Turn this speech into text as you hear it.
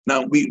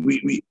Now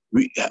we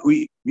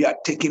are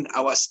taking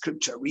our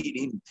scripture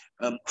reading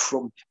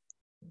from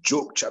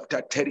Job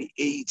chapter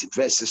 38,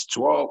 verses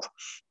 12.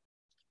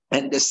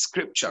 And the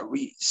scripture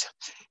reads,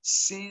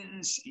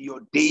 since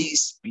your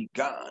days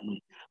began,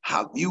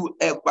 have you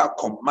ever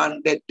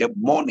commanded the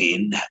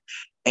morning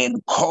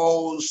and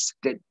caused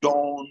the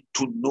dawn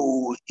to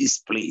know its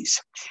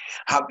place?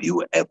 Have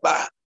you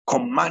ever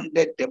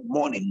commanded the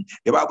morning?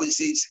 The Bible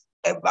says,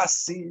 ever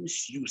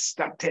since you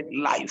started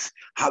life,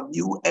 have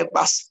you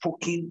ever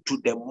spoken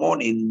to the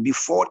morning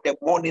before the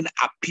morning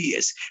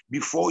appears,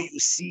 before you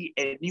see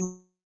a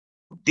new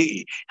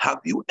day? Have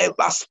you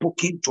ever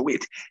spoken to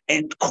it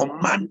and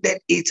commanded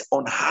it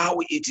on how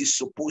it is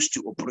supposed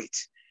to operate?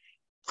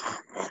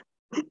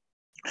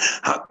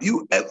 Have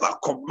you ever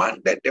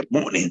commanded the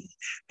morning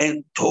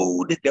and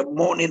told the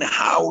morning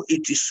how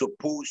it is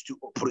supposed to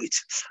operate?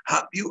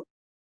 Have you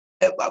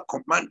ever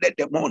commanded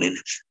the morning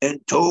and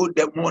told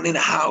the morning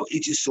how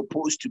it is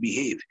supposed to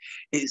behave?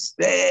 Is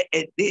there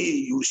a day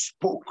you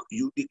spoke,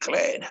 you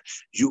declared,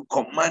 you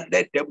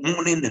commanded the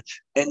morning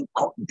and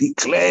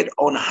declared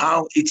on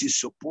how it is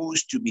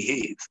supposed to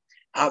behave?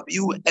 Have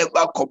you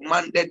ever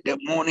commanded the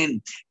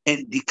morning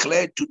and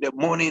declared to the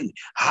morning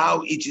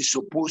how it is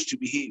supposed to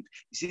behave?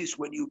 He says,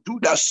 when you do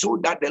that, so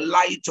that the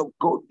light of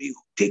God may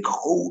take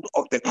hold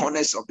of the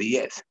corners of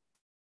the earth.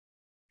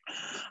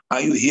 Are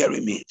you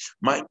hearing me?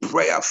 My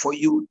prayer for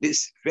you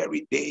this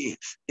very day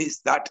is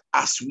that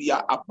as we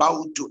are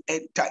about to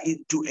enter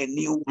into a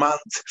new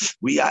month,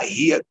 we are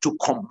here to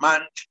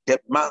command the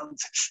month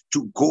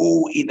to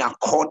go in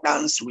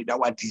accordance with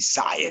our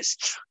desires.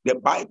 The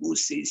Bible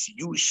says,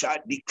 you shall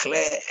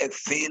declare a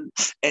thing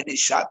and it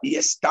shall be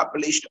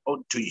established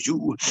unto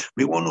you.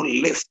 We want to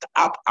lift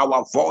up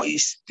our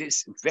voice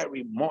this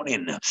very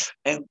morning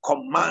and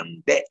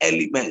command the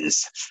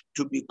elements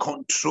to be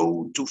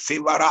controlled to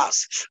favor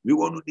us. We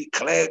want to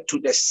declare to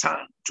the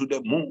sun, to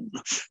the moon,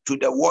 to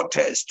the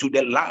waters, to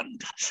the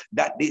land,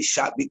 that they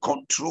shall be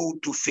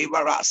controlled to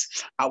favor us.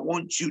 I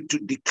want you to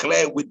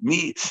declare with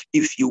me,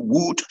 if you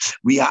would.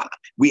 We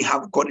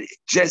have got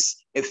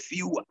just a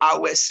few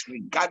hours,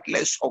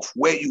 regardless of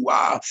where you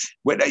are,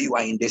 whether you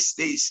are in the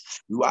States,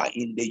 you are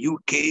in the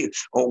UK,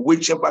 or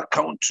whichever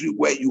country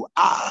where you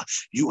are.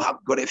 You have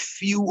got a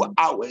few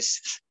hours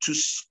to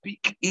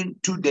speak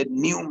into the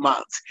new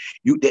month.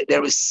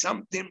 There is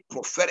something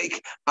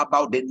prophetic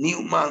about the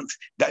new month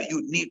that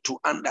you need to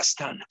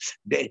understand.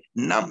 The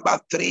number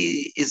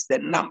 3 is the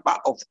number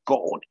of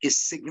God. It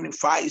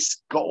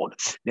signifies God.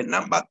 The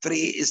number 3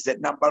 is the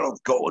number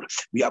of God.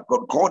 We have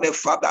got God the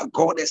Father,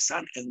 God the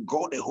Son, and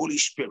God the Holy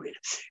Spirit.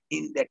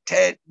 In the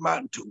 3rd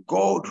month,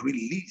 God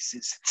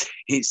releases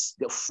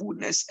the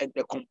fullness and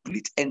the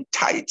complete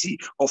entirety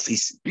of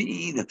his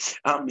being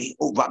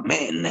over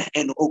men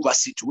and over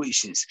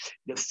situations.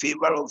 The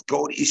favor of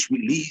God is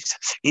released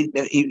in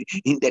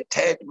the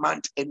 3rd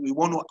month, and we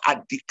want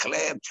to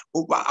declare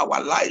over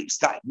our lives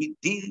that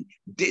within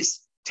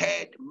this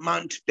 3rd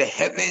month, the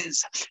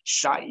heavens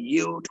shall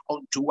yield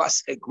unto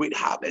us a great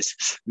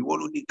harvest. We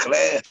want to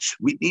declare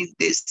within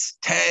this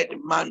 3rd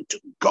month,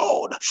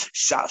 God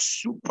shall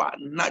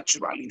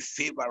supernaturally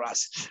favor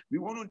us. We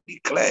want to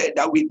declare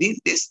that within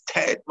this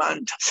 3rd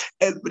month,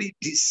 every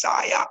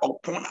desire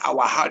upon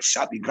our heart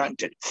shall be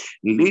granted.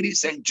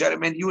 Ladies and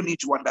gentlemen, you need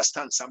to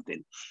understand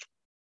something.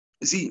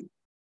 See,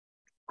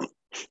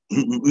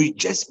 we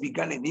just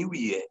began a new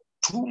year.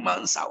 2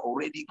 months are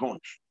already gone.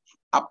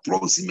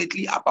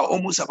 Approximately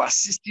almost about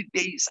 60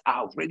 days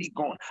are already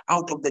gone.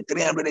 Out of the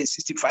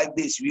 365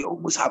 days, we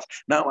almost have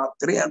now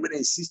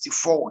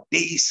 364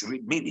 days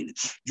remaining.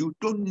 You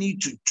don't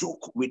need to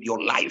joke with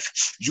your life.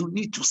 You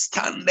need to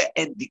stand there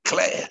and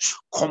declare,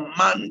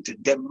 command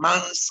the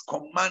months,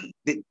 command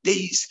the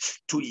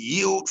days to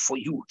yield for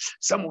you.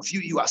 Some of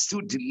you are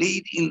still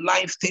delayed in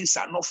life. Things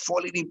are not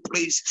falling in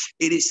place.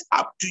 It is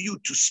up to you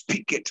to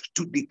speak it,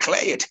 to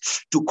declare it,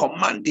 to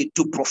command it,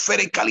 to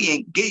prophetically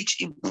engage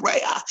in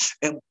prayer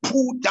and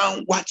pull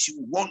down what you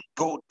want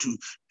God to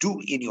do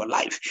in your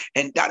life.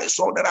 And that is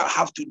all that I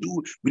have to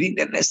do within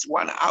the next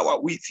 1 hour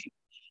with you.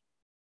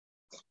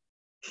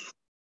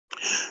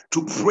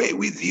 To pray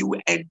with you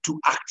and to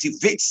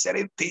activate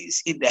certain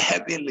things in the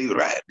heavenly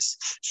realms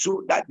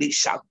so that they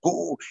shall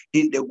go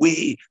in the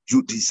way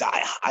you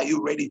desire. Are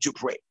you ready to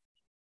pray?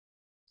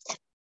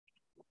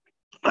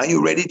 Are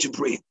you ready to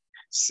pray?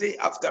 Say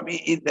after me,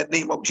 in the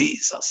name of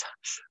Jesus,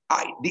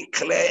 I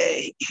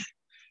declare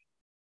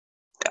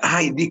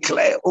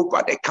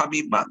over the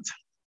coming month,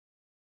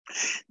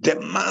 the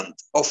month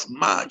of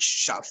March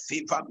shall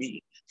favor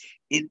me.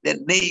 In the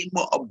name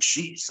of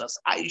Jesus,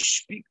 I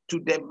speak to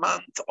the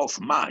month of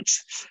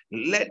March.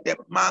 Let the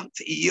month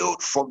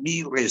yield for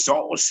me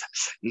results.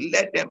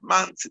 Let the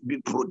month be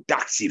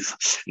productive.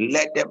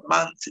 Let the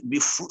month be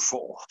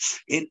fruitful.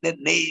 In the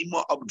name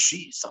of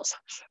Jesus,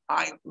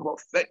 I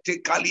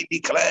prophetically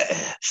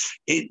declare,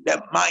 in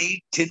the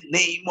mighty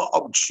name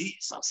of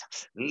Jesus,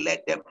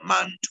 let the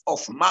month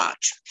of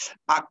March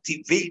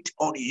activate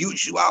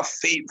unusual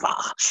favor,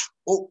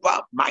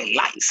 over my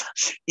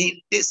life. In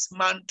this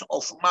month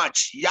of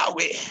March,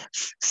 Yahweh,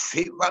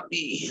 favor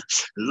me.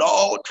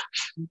 Lord,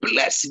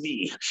 bless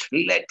me.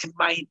 Let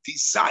my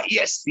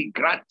desires be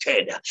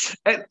granted.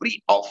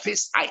 Every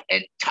office I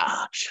enter,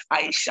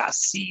 I shall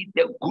see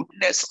the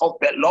goodness of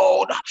the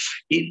Lord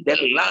in the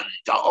land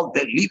of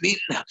the living.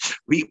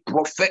 We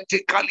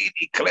prophetically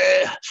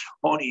declare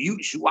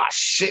unusual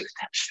shift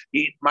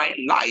in my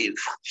life,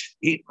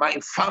 in my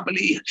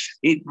family,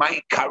 in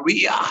my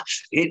career,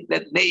 in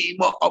the name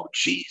of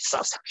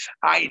Jesus.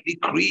 I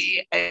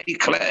decree and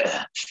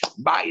declare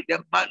by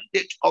the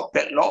mandate of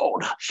the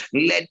Lord,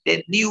 let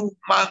the new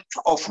month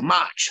of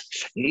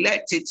March,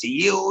 let it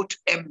yield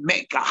a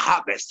mega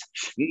harvest.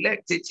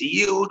 Let it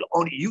yield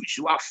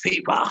unusual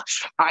favor.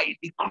 I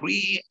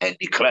decree and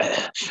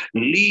declare.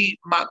 Li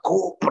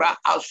makopra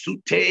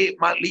asute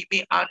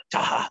malimi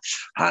anta.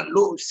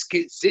 Hello,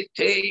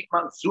 skizite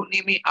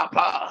manzunimi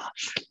apa.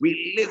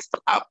 We lift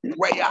up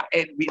prayer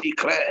and we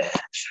declare,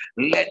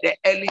 let the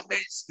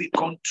elements be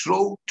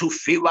controlled to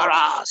favor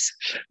us.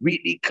 We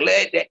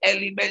declare the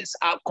elements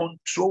are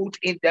controlled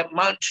in the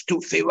month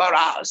to favor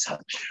us.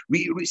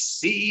 We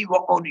receive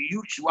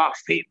unusual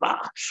favor,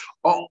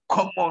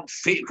 uncommon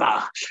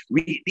favor.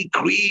 We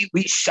decree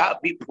we shall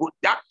be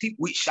productive,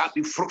 we shall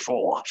be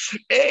fruitful.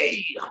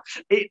 Hey,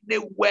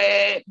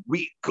 anywhere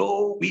we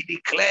go, we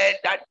declare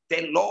that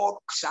the Lord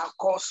shall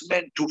cause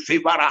men to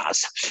favor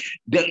us.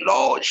 The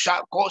Lord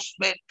shall cause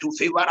men to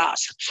favor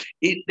us.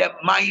 In the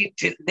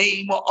mighty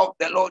name of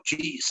the Lord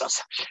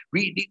Jesus,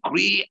 we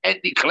decree and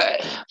declare,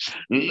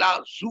 La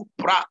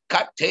supra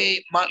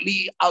kate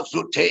mali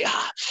azotea,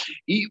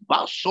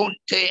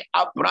 ibasonte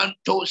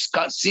abrantos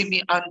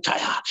kazimi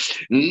antaya,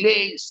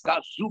 les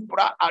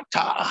supra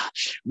ata.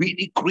 We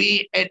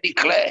decree and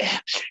declare,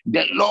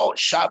 the Lord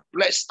shall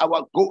bless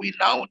our going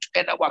out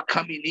and our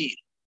coming in.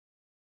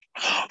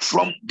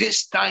 From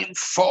this time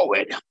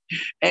forward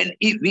and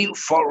even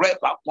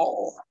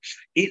forevermore,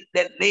 in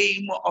the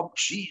name of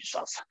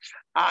Jesus,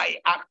 I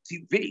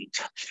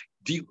activate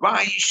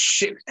divine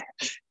shift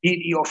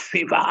in your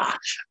favor.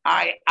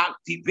 I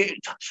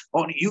activate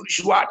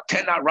unusual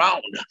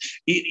turnaround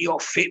in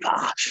your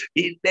favor.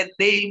 In the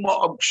name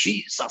of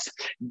Jesus,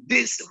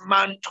 this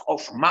month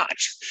of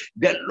March,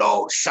 the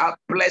Lord shall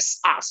bless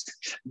us.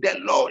 The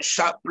Lord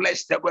shall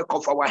bless the work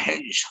of our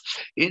hands.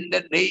 In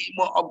the name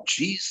of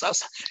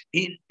Jesus,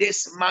 in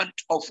this month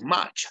of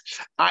March,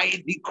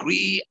 I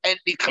decree and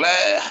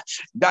declare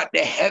that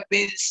the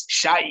heavens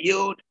shall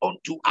yield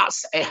unto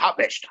us a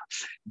harvest.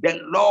 The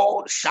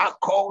Lord shall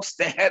cause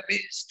the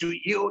heavens to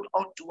yield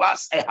unto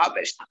us a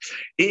harvest.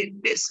 In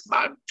this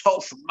month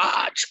of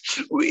March,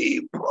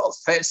 we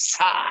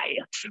prophesy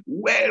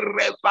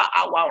wherever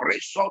our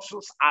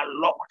resources are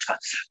locked,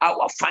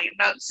 our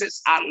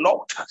finances are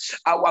locked,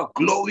 our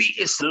glory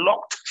is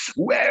locked,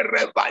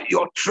 wherever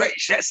your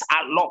treasures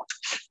are locked.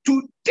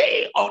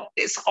 Today on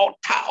this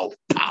altar of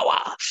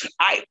power,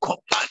 I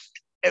command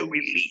a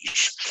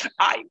release.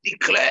 I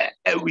declare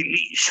a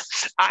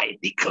release. I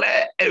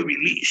declare a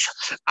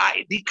release.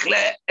 I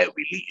declare a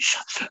release.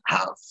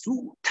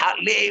 Hasu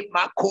tale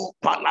mako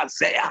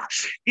palazea.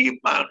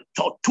 Iman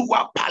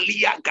totua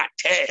palia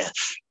gate.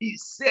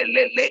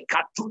 Iselele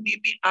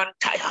katunimi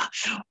antaya.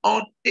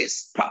 On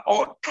this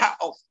altar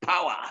of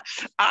power,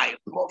 I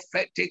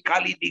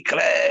prophetically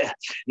declare,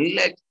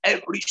 let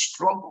every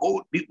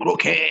stronghold be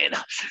broken.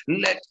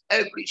 Let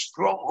every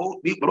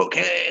stronghold be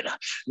broken.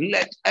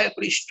 Let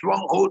every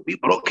stronghold be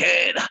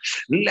broken.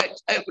 Let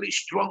every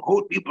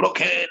stronghold be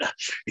broken.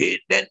 In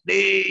the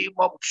name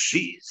of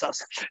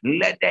Jesus,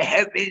 let the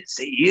heavens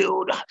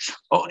yield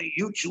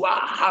unusual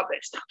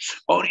harvest,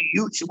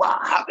 unusual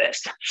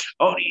harvest,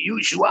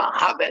 unusual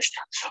harvest,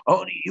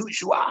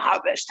 unusual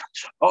harvest,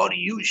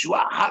 unusual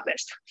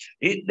harvest.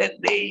 In the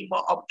name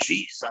of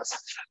Jesus,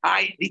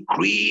 I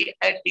decree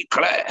and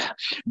declare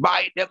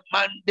by the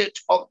mandate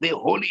of the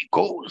Holy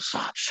Ghost,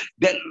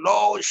 the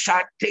Lord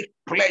shall take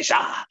pleasure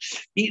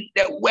in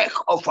the work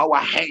of our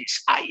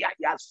hands.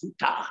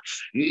 Ayayasuta,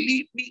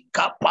 limi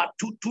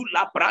kapatutu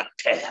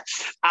labrante,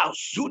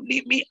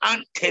 azunimi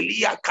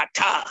antelia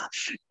kata.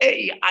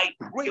 Hey, I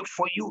pray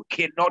for you,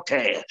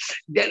 Kenote.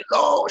 The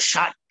Lord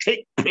shall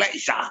take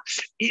pleasure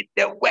in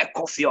the work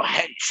of your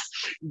hands.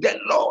 The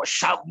Lord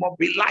shall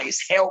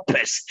mobilize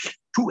helpers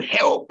to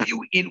help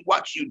you in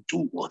what you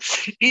do.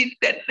 In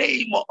the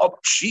name of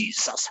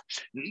Jesus.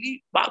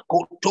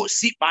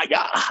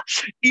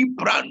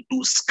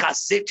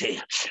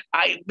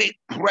 I make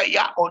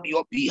prayer on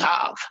your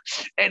behalf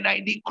and I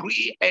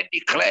decree and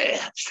declare,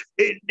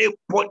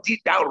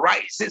 anybody that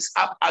rises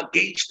up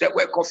against the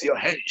work of your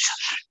hands,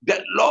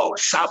 the Lord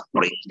shall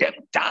bring them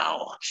down.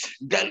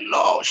 The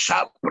Lord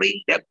shall bring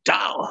them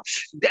down.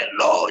 The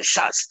Lord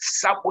shall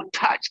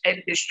sabotage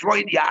and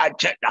destroy their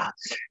agenda.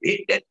 In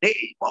the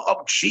name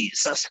of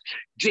Jesus,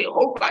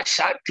 Jehovah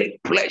shall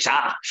take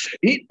pleasure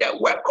in the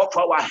work of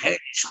our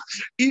hands.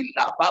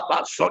 Ila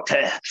baba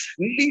sote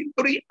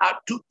libri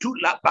atutu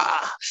laba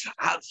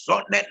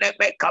azonene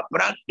meka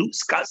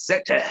brandus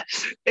kasete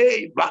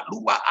e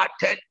balua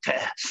atente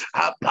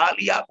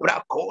apalia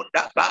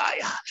brakonda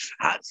baya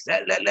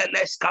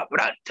azelele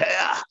skabrante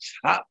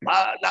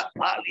apala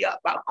palia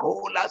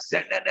bakola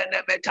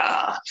zenene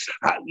meta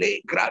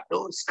ale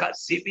grados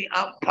kasimi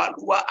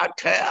ampalua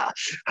atea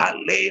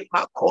ale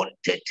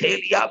makonte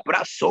telia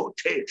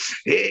brasote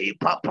e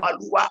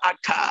papalua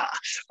ata.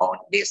 On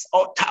this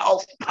altar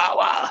of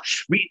power,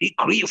 we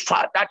decree,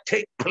 Father,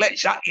 take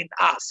pleasure in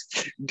us.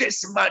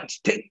 This month,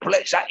 take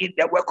pleasure in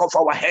the work of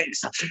our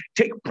hands.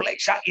 Take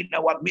pleasure in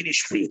our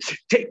ministry.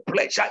 Take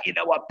pleasure in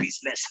our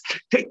business.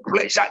 Take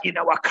pleasure in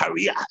our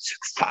career.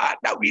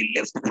 Father, we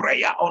lift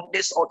prayer on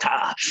this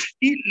altar.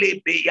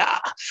 Ilebeya,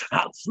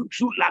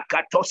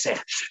 azuzulakatose,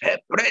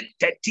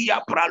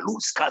 ebrentetia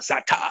praluska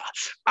zata,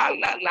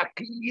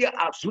 alalakia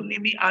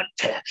azunimi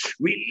ante.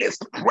 We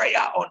lift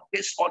prayer on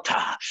this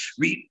altar.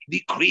 We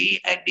decree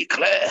and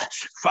declare,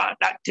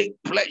 Father, take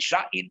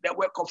pleasure in the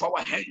work of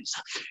our hands.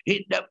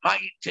 In the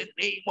mighty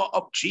name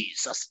of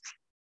Jesus,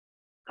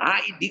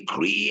 I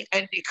decree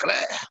and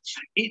declare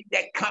in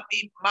the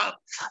coming month,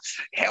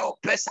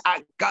 helpers are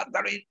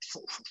gathering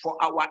for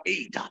our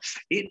aid.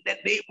 In the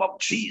name of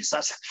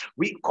Jesus,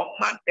 we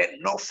command the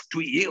north to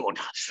yield.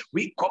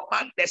 We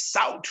command the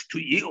south to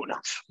yield.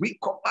 We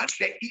command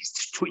the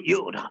east to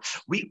yield.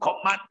 We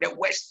command the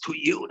west to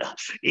yield.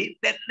 In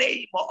the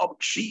name of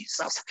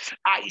Jesus,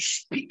 I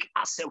speak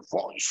as a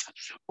voice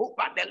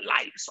over the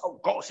lives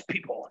of God's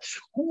people.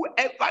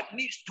 Whoever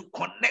needs to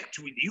connect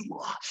with you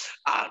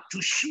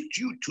to shoot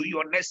you to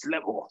your next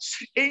level,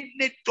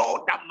 any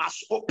door that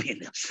must open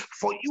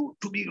for you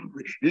to be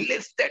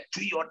lifted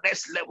to your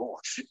next level,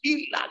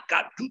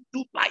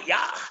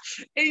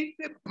 any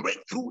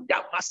breakthrough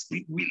that must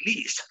be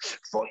released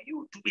for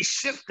you to be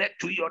shifted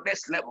to your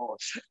next level.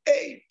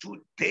 Hey,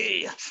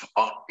 today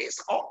on this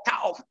altar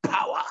of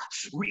power,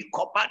 we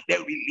command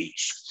the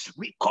release.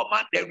 We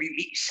command the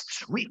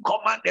release. We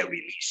command the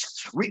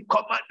release. We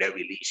command the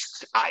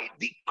release. I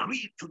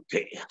decree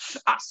today,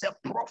 as a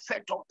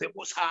prophet of the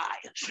Most High,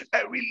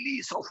 a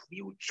release of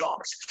new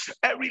jobs,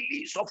 a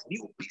release of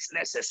new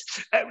businesses,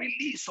 a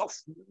release of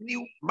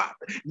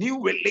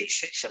new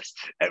relationships,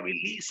 a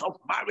release of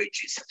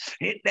marriages.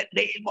 In the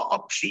name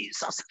of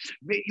Jesus,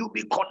 may you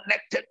be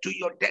connected to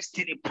your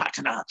destiny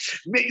partner.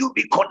 May you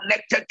be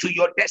connected to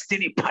your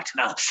destiny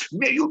partner.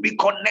 May you be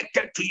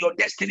connected to your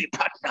destiny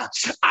partner.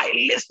 I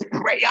lift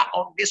prayer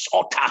on this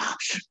altar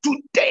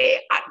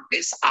today at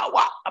this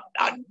hour,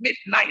 at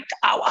midnight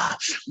hour.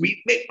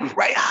 We make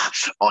prayer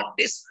on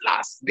this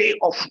last day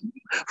of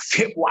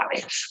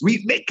February.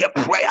 We make a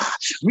prayer.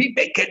 We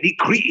make a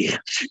decree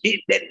in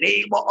the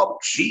name of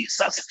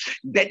Jesus.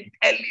 The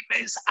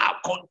elements are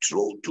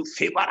controlled to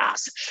favor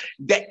us.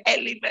 The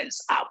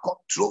elements are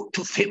controlled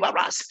to favor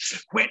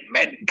us. When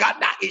men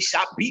gather, it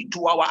shall be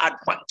to our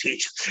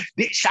advantage.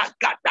 They shall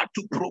gather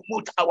to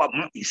promote our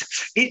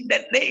minds. In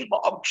the name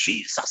of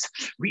Jesus,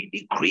 we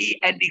decree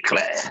and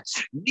declare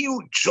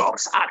new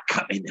jobs are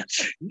coming.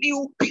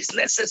 New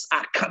businesses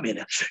are coming.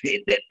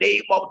 In the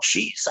name of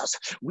Jesus,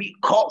 we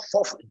call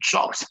for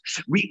jobs.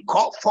 We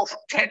call for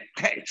 10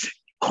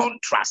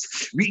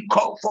 contracts. We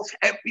call for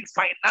every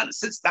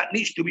finances that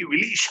needs to be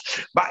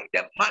released by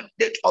the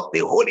mandate of the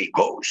Holy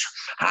Ghost.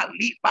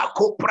 Aliba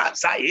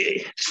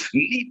koprazaye,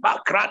 liba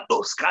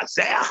grandos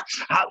kazea,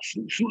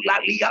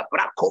 azulalia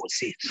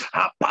brakosi,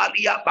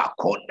 apalia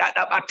bakonda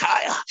da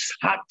bataya,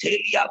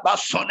 atelia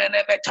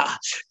basonene beta.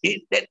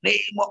 In the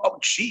name of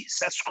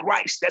Jesus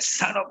Christ, the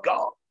Son of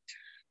God,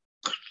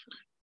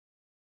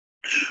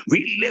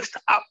 we lift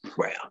up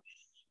prayer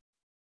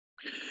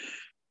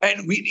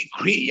and we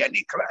decree and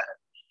declare.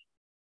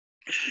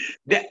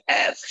 The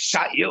earth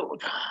shall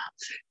yield,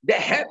 the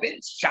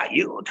heavens shall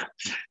yield,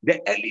 the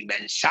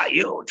elements shall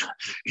yield.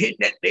 In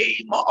the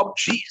name of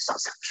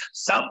Jesus,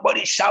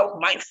 somebody shout,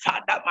 my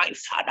Father, my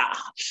Father.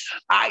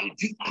 I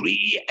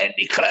decree and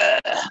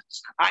declare,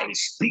 I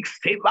speak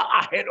favor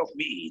ahead of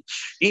me.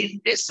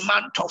 In this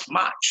month of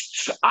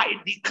March, I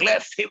declare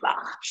favor.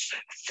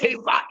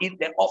 Favor in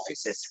the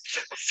offices,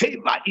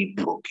 favor in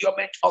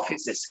procurement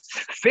offices,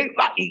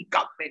 favor in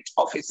government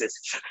offices,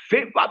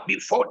 favor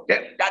before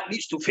them that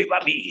needs to favor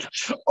me.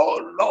 Oh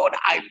Lord,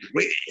 I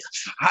pray.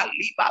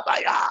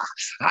 Halibabaya,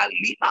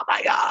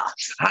 Halibabaya,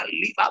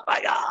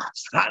 Halibabaya,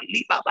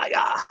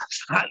 Halibabaya,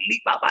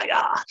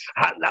 Halibabaya,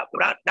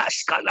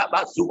 Halabrandash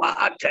Kalabazua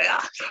Atea,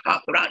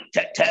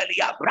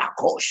 Abrantetelia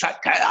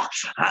Bracoshatea,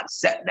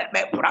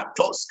 Hazeneme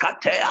Bratos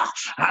Katea,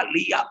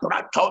 Halia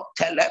Braton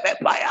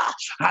Telebebaya,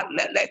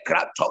 Halele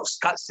Kratos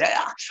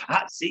Kasea,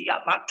 Hazia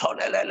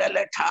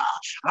Matoleleta,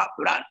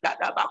 Abranda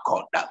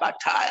Bakonda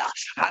Bataya,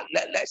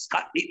 Halele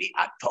Skadini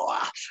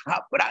Atoa,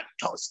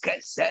 Abrantos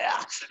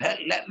Kesea,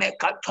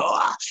 Elemeka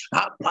Katoa,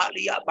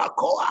 Apalia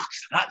Bakoa,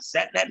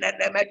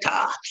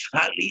 Azenenemeta,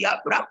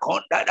 Alia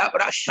Braconda da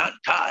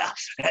Brashanta,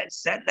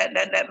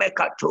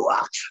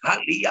 Zenenemekatua,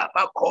 Alia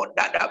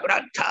Makonda da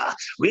Branta.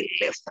 We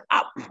lift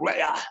up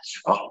prayer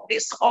on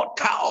this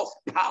altar of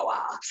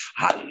power.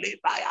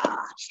 Hallelujah,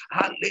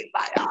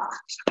 hallelujah,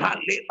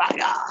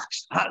 hallelujah,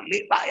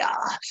 hallelujah,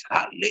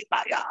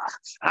 hallelujah,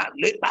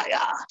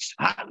 hallelujah,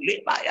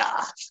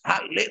 hallelujah,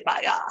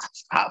 hallelujah.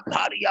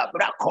 Aparia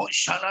Bracon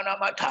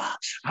Shananamata,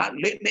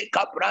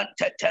 Halimika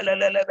Brante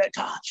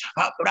Telelebeta,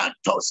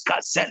 Abrantos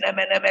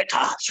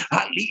Casenemenemeta,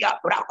 Alia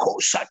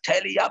Bracosa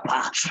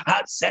Teliapa,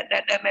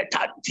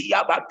 Azenenemeta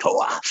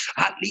Diabatoa,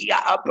 Alia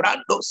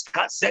Abrandos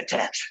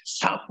Casete.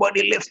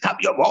 Somebody lift up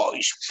your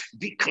voice,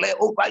 declare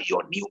over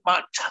your new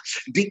month,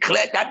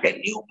 declare that the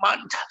new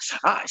month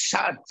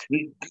shall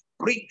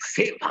bring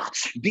favor.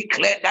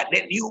 Declare that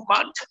the new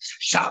month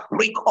shall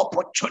bring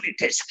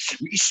opportunities.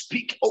 We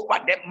speak over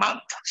the month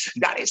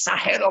that is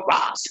ahead of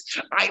us.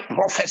 I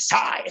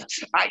prophesy.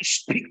 I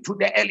speak to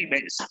the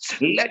elements.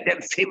 Let them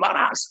favor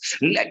us.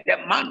 Let the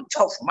month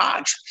of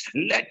March,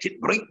 let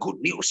it bring good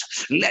news.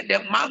 Let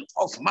the month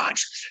of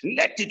March,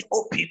 let it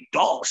open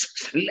doors.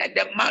 Let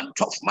the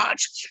month of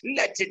March,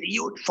 let it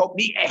yield for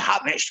me a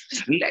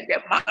harvest. Let the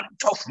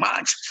month of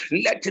March,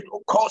 let it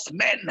cause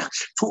men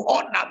to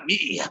honor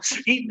me.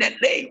 In the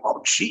name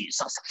of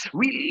Jesus,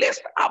 we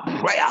lift up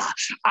prayer.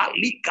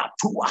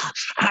 Aligatua,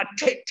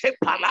 Atete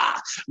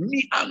Pala,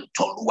 Mi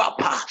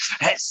Antoluapa,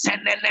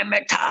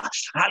 Senenemeta,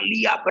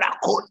 Alia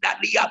Braconda,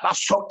 Lia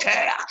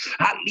Basotea,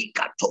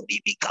 Alika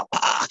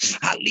Tobibikapa,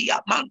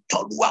 Alia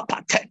Mantolua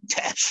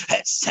Patente,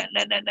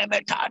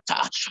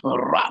 Senenemetata,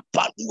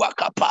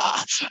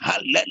 Rapaluakapa,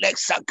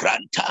 Alelexa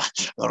Granta,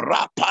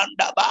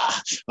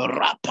 Rapandaba,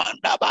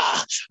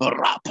 Rapandaba,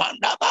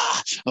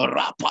 Rapandaba,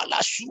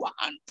 Rapalasua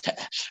Ante,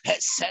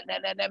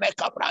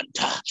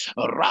 Senenemekabranta,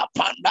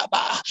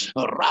 Rapandaba,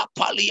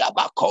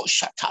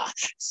 Rapaliabakoshata.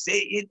 Say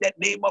in the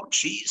name of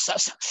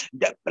Jesus,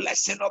 the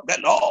blessing of the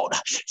Lord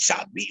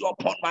shall be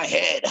upon my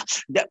head.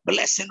 The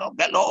blessing of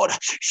the Lord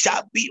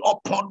shall be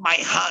upon my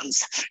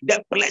hands.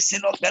 The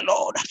blessing of the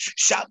Lord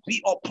shall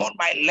be upon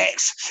my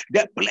legs.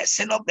 The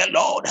blessing of the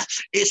Lord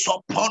is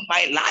upon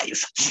my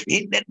life.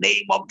 In the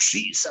name of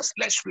Jesus,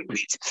 let's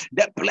repeat.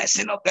 The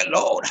blessing of the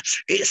Lord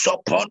is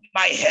upon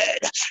my head.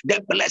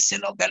 The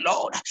blessing of the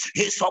Lord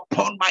is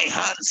upon my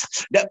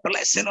hands. The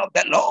blessing of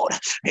the Lord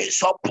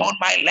is upon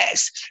my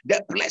legs.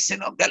 The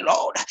blessing of the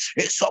Lord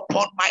is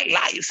upon my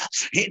life.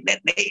 In the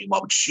name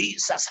of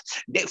Jesus,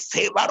 the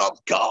favor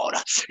of God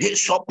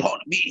is upon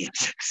me.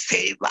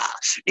 Favor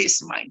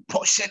is my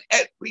portion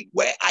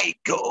everywhere I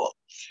go.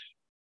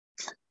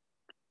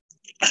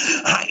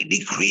 I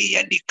decree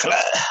and declare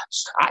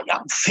I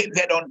am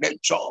favored on the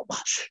job,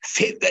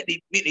 favored in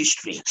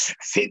ministry,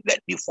 favored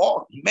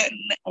before men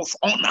of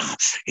honor.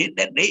 In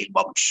the name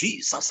of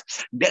Jesus,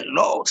 the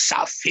Lord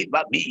shall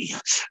favor me.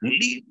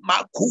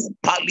 Limaku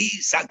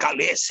paliza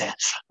galese,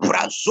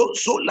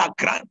 brazozo la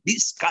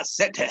grandis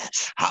casete,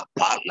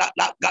 hapala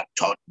la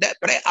gaton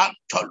debre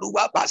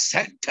antolua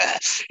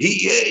basente,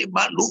 ye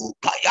malu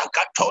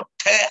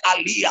payakatote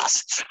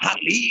alias,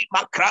 ali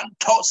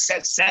macranto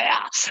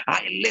sesea.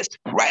 I lift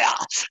prayer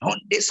on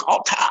this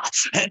altar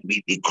and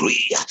we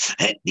decree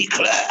and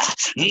declare,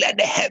 let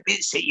the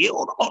heavens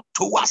yield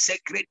unto us a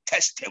great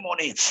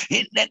testimony.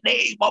 In the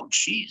name of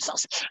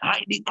Jesus,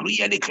 I decree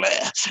and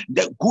declare,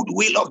 the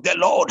goodwill of the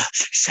Lord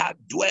shall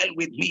dwell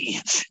with me.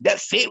 The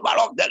favor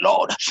of the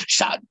Lord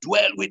shall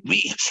dwell with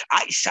me.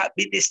 I shall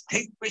be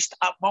distinguished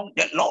among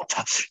the Lord.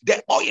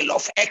 The oil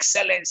of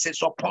excellence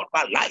is upon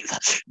my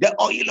life. The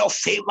oil of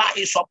favor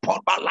is upon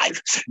my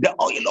life. The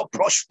oil of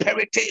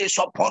prosperity is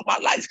upon my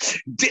life.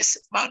 This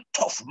month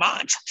of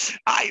March,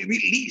 I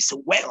release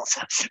wealth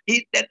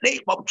in the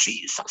name of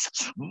Jesus.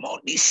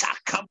 Money shall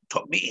come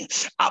to me.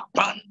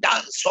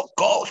 Abundance of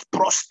God's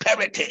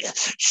prosperity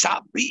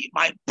shall be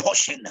my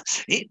portion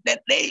in the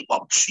name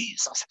of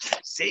Jesus.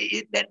 Say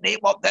in the name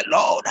of the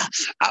Lord,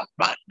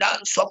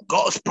 abundance of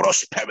God's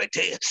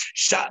prosperity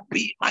shall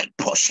be my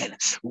portion.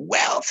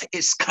 Wealth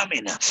is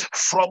coming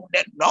from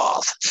the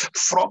north,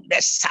 from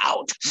the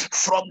south,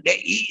 from the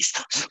east,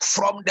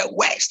 from the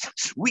west.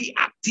 We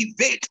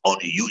activate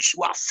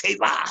unusual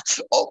favor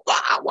over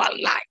our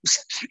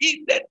lives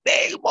in the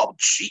name of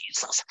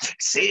Jesus.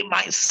 Say,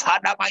 my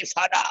Father,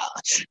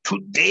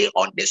 today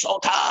on this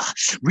altar,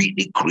 we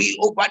decree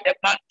over the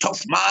month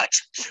of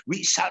March,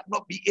 we shall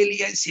not be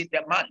aliens in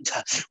the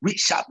month. We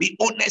shall be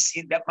owners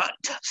in the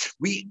month.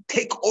 We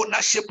take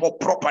ownership of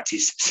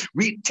properties.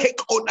 We take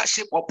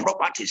ownership of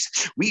properties.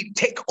 We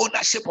take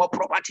ownership of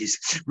properties.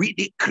 We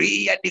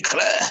decree and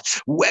declare,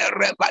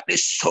 wherever the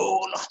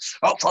sole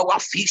of our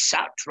feet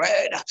shall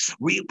tread,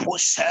 we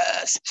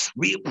possess,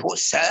 we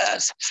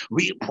possess,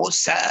 we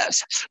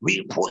possess,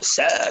 we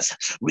possess,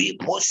 we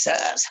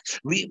possess,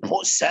 we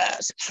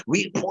possess,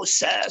 we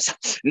possess.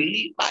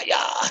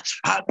 Libaya,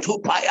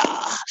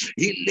 Atupaya,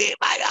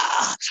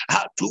 Ilebaya,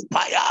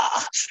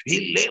 Atupaya,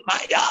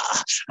 Ilemaya,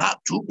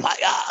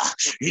 Antupaya,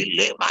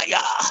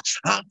 Ilemaya,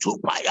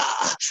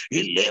 Antupaya,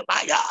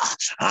 Ilemaya,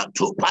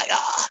 Antupaya,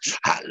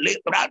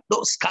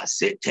 Alebrandos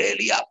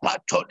Casetelia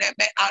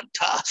Patoneme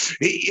Anta,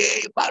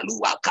 Ye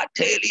Balua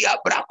Catelia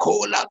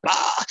Bracola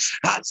Ba,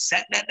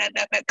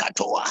 Asenene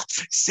Katoa.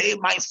 Say,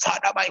 my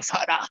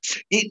Father,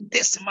 in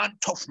this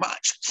month of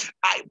March,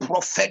 I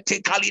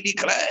prophetically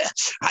declare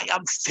I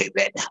am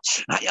favored.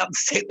 I am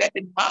favored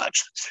in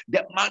March.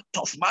 The month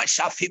of March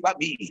shall favor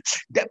me.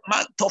 The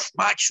month of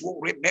March will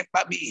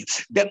remember me.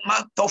 The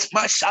month of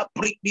March shall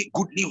bring me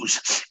good news.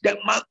 The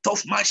month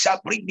of March shall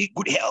bring me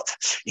good health.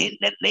 In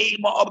the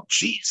name of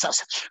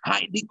Jesus,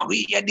 I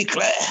decree and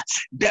declare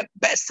the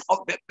best of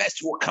the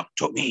best will come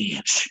to me.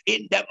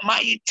 In the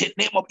mighty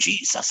name of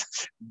Jesus,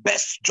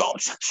 best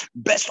jobs,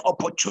 best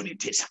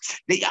opportunities,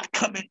 they are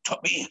coming to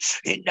me.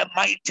 In the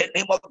mighty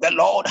name of the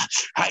Lord,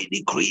 I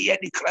decree and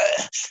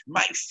declare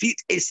my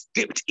feet is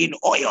dipped in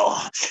oil.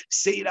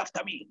 Say it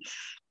after me.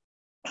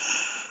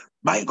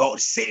 My God,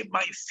 say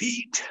my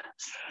feet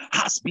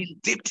has been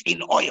dipped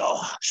in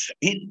oil.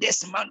 In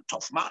this month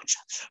of March,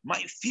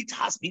 my feet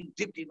has been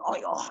dipped in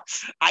oil.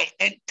 I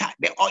enter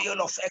the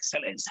oil of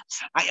excellence.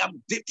 I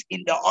am dipped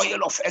in the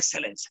oil of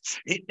excellence.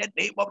 In the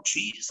name of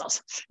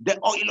Jesus, the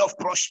oil of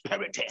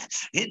prosperity.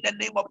 In the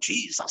name of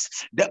Jesus,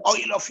 the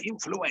oil of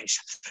influence.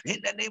 In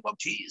the name of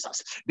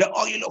Jesus, the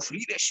oil of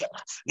leadership.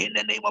 In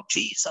the name of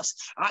Jesus,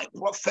 I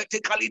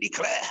prophetically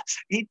declare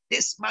in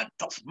this month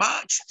of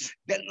March,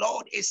 the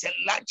Lord is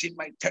enlarging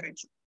my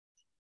territory.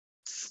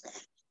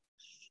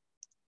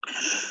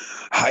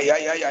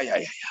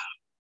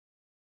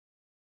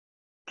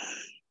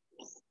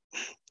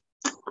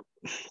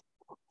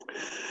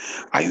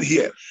 Are you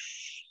here?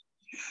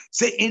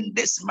 Say, in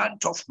this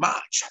month of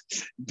March,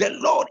 the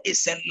Lord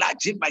is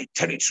enlarging my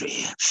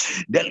territory.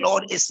 The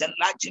Lord is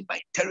enlarging my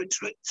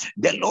territory.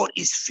 The Lord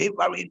is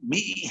favoring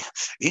me.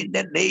 In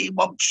the name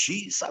of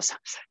Jesus,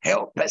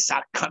 helpers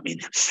are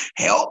coming.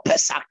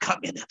 Helpers are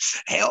coming.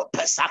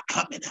 Helpers are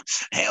coming.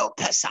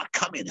 Helpers are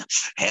coming.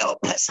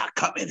 Helpers are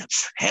coming.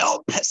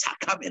 Helpers are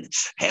coming.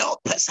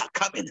 Helpers are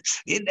coming.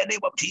 In the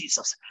name of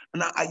Jesus.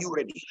 Now, are you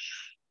ready?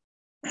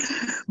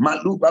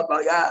 Maluba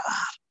Baya.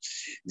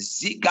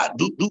 Ziga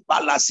dudu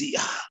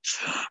balazia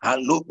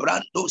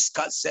alubrandos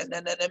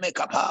kazenene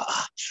kapa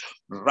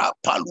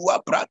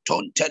rapalua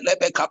praton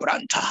telebe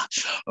kabranta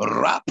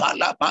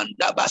rapala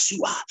banda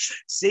basua.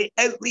 Say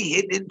every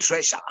hidden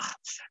treasure,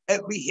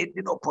 every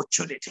hidden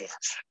opportunity,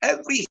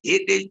 every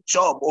hidden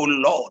job, oh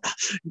Lord,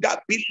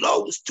 that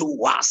belongs to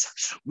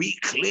us, we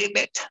claim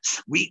it,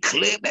 we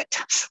claim it,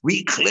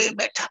 we claim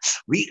it,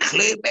 we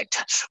claim it,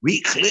 we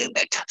claim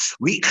it,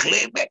 we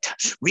claim it,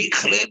 we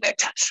claim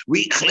it,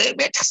 we claim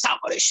it.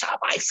 Somebody shout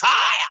by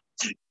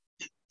fire.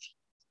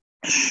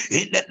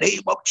 In the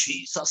name of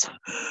Jesus,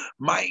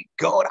 my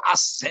God, I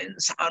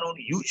sense an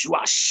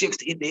unusual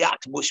shift in the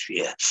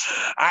atmosphere.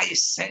 I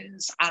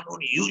sense an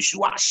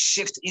unusual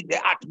shift in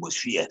the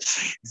atmosphere.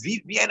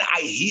 Vivian,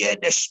 I hear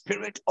the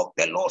Spirit of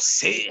the Lord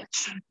say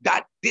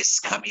that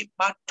this coming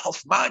month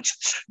of March,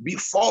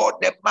 before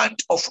the month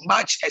of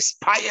March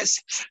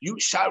expires, you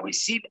shall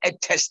receive a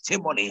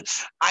testimony.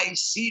 I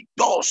see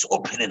doors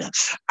opening.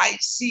 I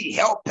see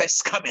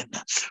helpers coming.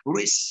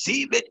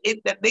 Receive it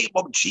in the name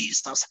of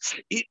Jesus.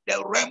 In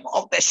the realm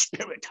of the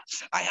Spirit,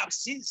 I have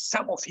seen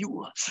some of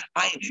you.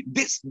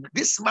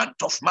 This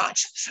month of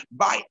March,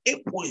 by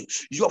April,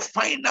 your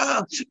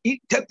final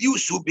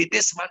interviews will be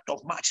this month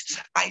of March.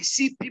 I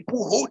see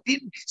people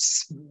holding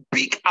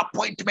big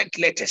appointment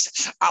letters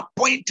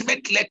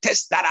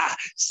that are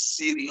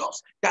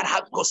serious, that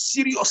have got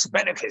serious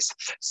benefits.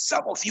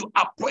 Some of you,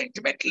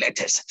 appointment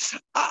letters,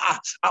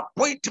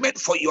 appointment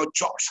for your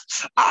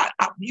jobs.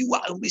 You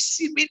are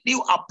receiving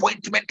new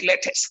appointment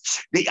letters.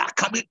 They are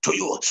coming to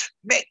you.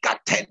 Mega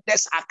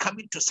tenders are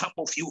coming to some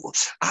of you.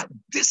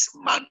 This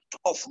month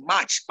of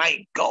March,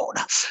 my God,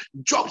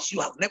 jobs you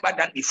have never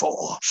done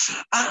before,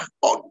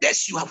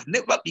 orders you have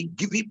never been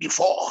given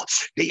before,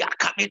 they are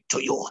coming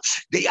to you.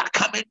 They are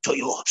coming to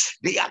you.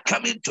 They are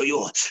coming to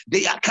you.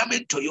 They are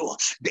coming to you.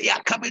 They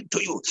are coming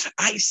to you.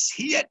 I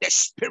hear the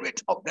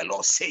Spirit of the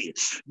Lord say,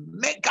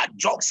 mega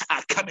jobs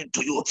are coming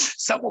to you.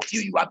 Some of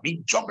you have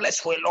been jobless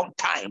for a long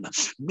time.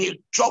 May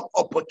job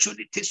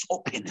opportunities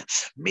open.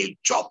 May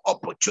job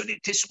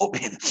opportunities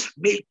open.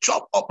 May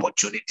job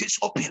opportunities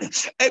open.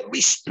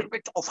 Every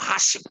spirit of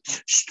hardship,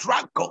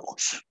 struggle,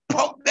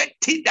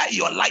 poverty that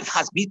your life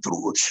has been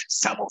through.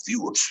 Some of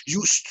you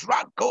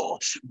struggle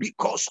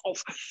because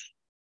of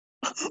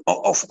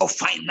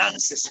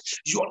finances.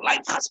 Your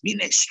life has been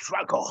a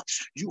struggle.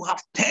 You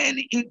have turned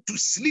into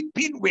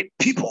sleeping with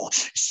people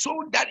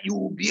so that you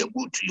will be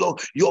able to,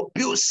 your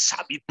bills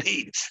shall be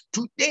paid.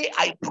 Today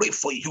I pray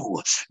for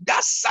you.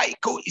 That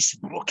cycle is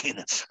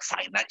broken.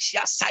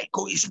 Financial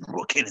cycle is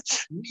broken.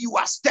 You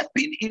are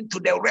stepping into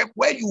the realm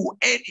where you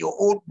earn your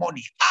own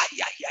money.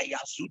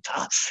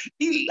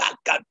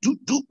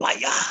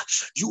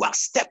 You are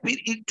stepping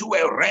into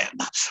a realm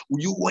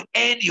you will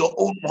earn your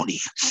own money.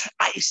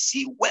 I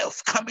see wealth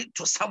wealth coming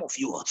to some of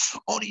you.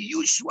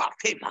 Unusual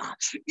favor.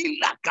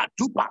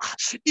 Ilagaduba.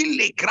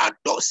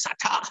 Ilegrando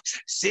sata.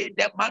 Say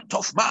the month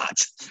of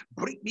March,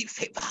 bring me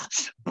favor.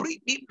 Bring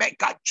me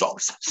mega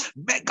jobs,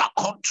 mega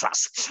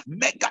contracts,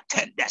 mega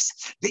tenders.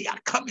 They are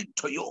coming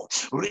to you.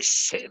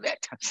 Receive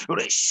it.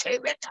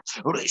 Receive it.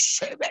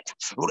 Receive it.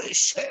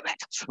 Receive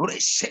it.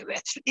 Receive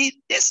it. In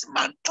this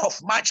month of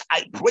March,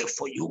 I pray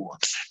for you.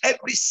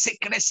 Every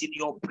sickness in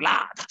your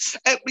blood,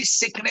 every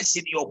sickness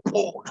in your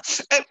bone,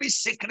 every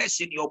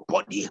sickness in your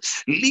body,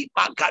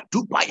 Lima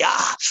Gadubaya,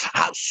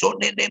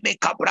 Hasonene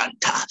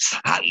Mekabranta,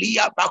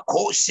 Alia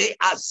Bakose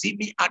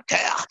Azimi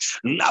Atea,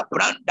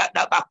 Labranda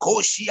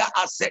Dabakosia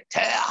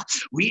Azetea.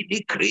 We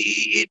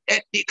decree it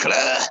and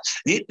declare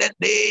in the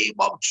name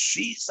of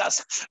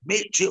Jesus.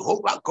 May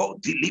Jehovah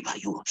God deliver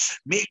you.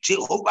 May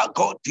Jehovah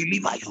God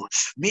deliver you.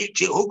 May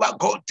Jehovah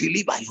God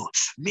deliver you.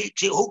 May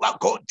Jehovah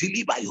God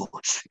deliver you.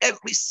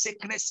 Every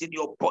sickness in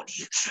your body,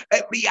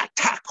 every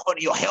attack on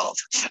your health,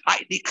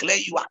 I declare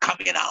you are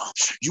coming out.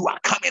 You are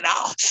coming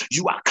out.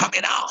 You are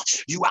coming out.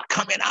 You are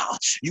coming out.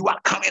 You are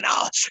coming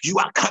out. You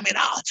are coming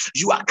out.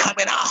 You are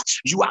coming out.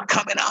 You are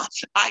coming out.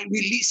 I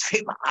release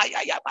favor.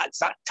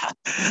 Ayabazanta.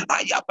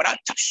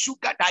 Ayabranta.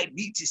 Sugar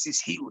diabetes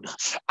is healed.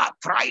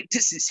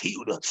 Arthritis is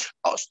healed.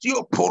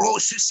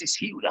 Osteoporosis is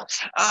healed.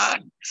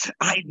 And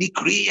I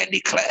decree and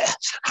declare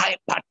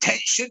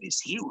hypertension is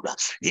healed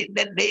in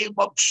the name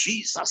of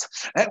Jesus.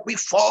 Every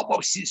form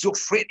of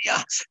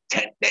schizophrenia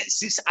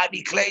tendencies I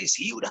declare is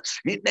healed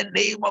in the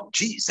name of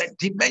Jesus.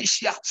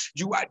 Dementia,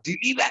 you are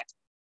delivered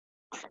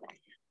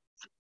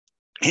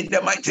in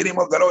the mighty name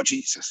of the Lord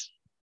Jesus.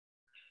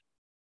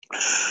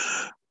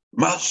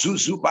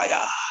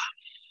 Mazuzubaya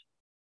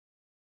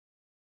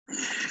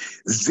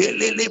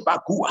Zelele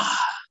Bakua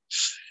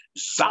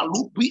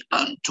Zalubi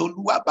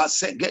Antolua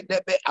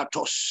Basegedebe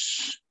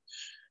Atos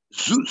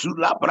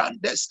Zuzula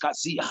Brandes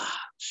Kazia.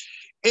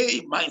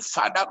 Hey, my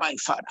Father, my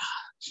Father.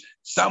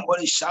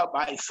 Somebody shout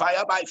by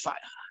fire, by fire.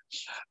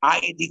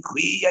 I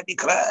decree and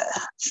declare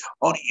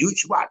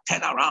unusual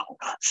turnaround.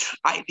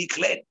 I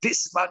declare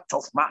this month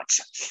of March.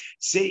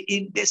 Say,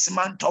 in this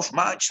month of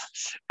March,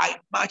 I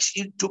march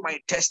into my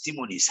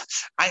testimonies.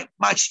 I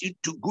march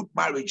into good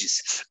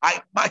marriages.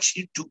 I march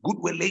into good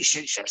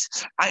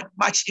relationships. I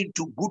march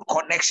into good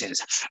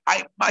connections.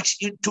 I march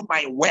into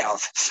my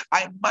wealth.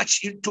 I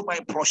march into my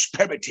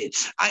prosperity.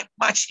 I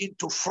march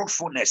into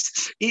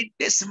fruitfulness. In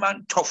this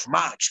month of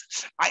March,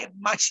 I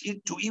march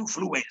into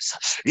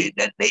influence. In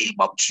the name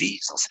of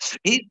Jesus,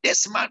 in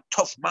this month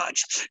of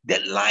March, the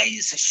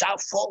lines shall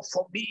fall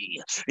for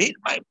me in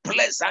my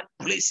pleasant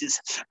places.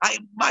 I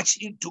march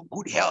into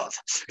good health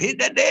in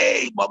the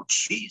name of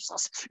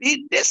Jesus.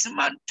 In this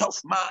month of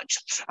March,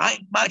 I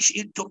march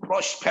into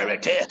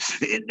prosperity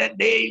in the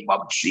name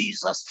of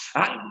Jesus.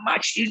 I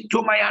march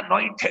into my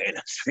anointing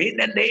in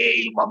the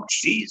name of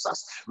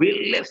Jesus.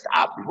 We lift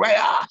up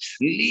prayer.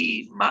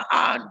 Lima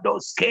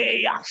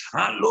andoskeya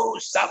alo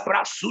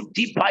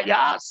sabrasuti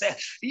payase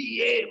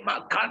ye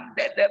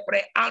makande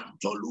debre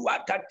antolua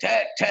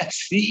tatete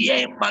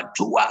ye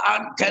matua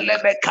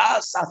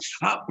antelebekasa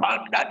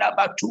apanda da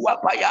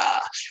batua paya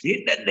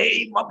in the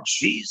name of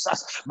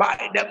Jesus, by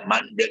the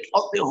mandate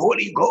of the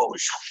Holy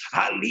Ghost.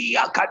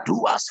 Alia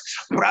katuas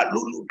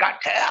pralulu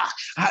gatea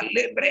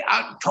alebre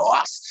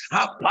antoas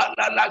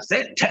apala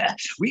lazente.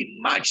 We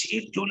march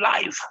into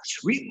life.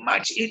 We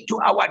march into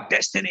our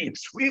destiny.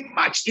 We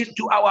march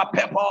into our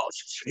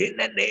purpose in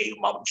the name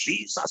of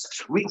Jesus.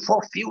 We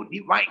fulfill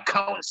divine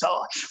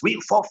counsel. We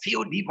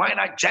fulfill divine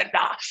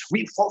agenda.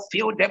 We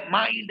fulfill the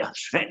mind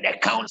and the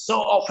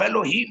counsel of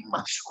Elohim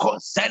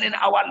concerning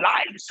our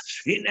lives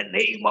in the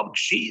name of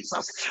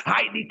Jesus.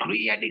 I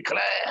decree and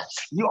declare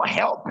your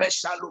helper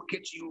shall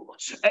locate you.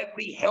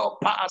 Every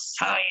helper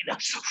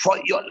assigned for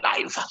your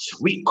life,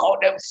 we call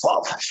them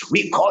forth.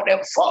 We call them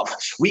forth.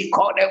 We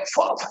call them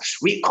forth.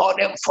 We call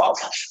them forth.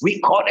 We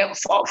call them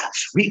forth.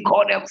 We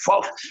call them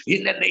forth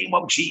in the name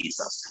of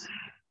Jesus.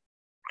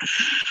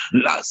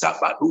 I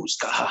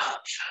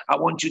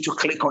want you to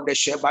click on the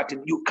share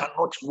button. You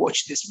cannot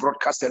watch this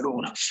broadcast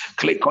alone.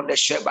 Click on the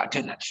share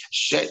button.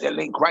 Share the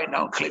link right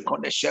now. Click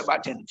on the share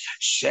button.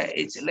 Share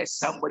it. Let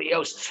somebody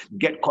else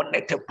get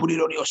connected. Put it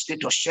on your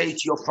status. Share it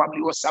to your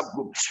family WhatsApp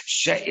group.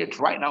 Share it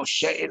right now.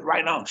 Share it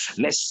right now.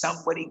 Let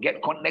somebody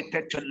get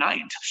connected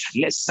tonight.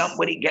 Let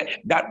somebody get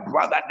that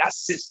brother, that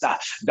sister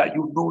that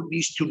you know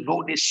needs to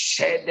know this.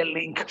 Share the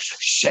link.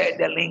 Share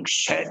the link.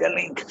 Share the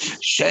link.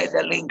 Share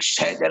the link.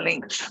 Share the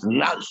link.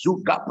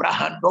 Lazuga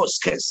Brahandos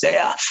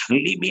Kesea,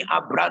 Limi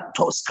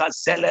Abrantos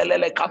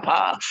Kazelele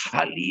Kapa,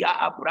 Alia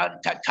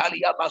Abranta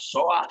Talia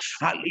Basoa,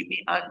 Alimi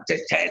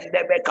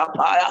Antetende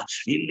Bekapaya,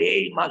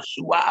 Ile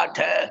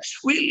Masuate.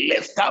 We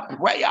lift up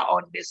prayer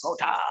on this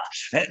altar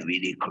and we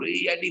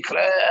decree and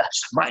declare,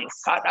 my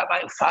Father,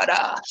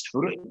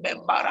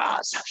 remember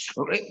us,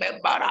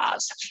 remember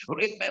us,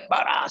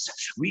 remember us.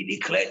 We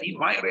declare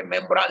divine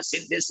remembrance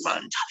in this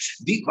month,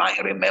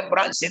 divine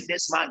remembrance in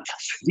this month,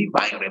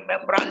 divine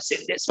remembrance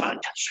in this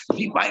month,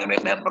 divine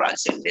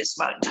remembrance in this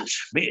month.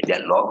 May the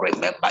Lord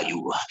remember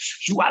you.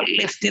 You are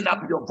lifting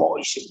up your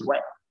voice in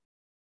prayer.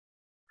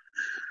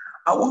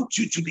 I want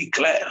you to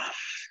declare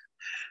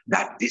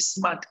that this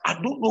month, I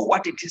don't know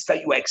what it is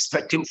that you are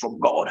expecting from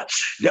God.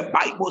 The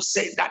Bible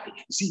says that,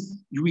 see,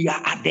 we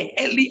are at the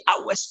early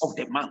hours of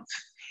the month.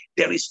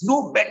 There is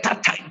no better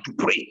time to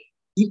pray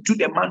into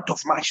the month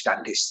of March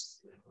than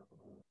this.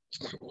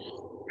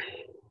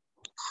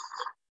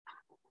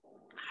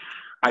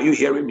 Are you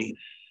hearing me?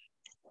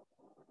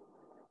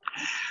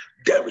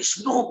 There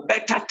is no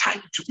better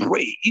time to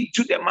pray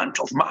into the month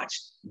of March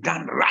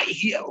than right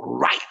here,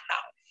 right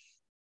now.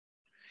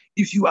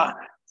 If you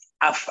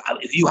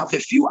have a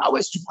few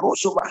hours to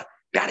cross over,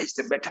 that is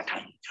the better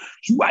time.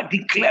 You are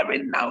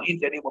declaring now in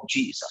the name of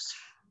Jesus.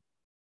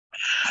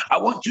 I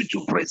want you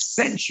to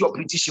present your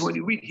petition. When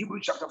you read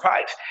Hebrews chapter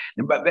 5,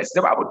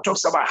 the Bible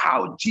talks about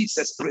how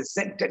Jesus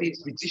presented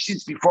his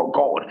petitions before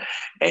God,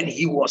 and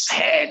he was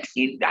heard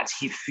in that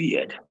he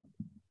feared.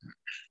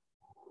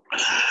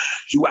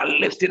 You are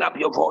lifting up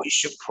your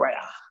voice in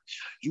prayer.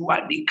 You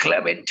are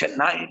declaring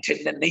tonight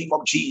in the name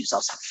of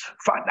Jesus,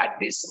 Father,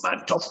 this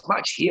month of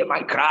March, hear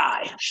my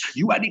cry.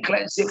 You are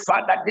declaring, say,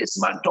 Father, this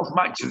month of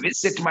March,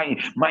 visit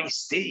my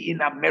stay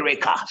in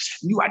America.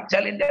 You are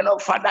telling the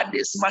Lord, Father,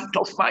 this month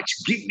of March,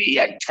 give me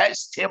a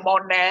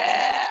testimony.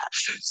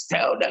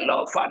 Tell the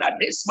Lord, Father,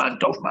 this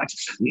month of March,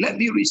 let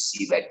me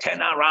receive a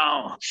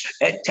turnaround,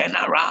 a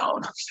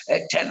turnaround,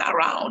 a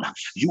turnaround.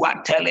 You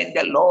are telling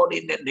the Lord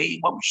in the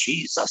name of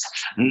Jesus,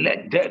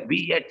 let there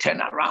be a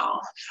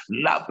turnaround.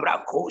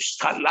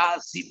 Labrakoska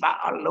laziba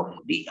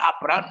alundi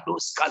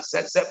abrandos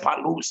kasese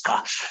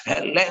paluska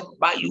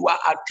elemba yua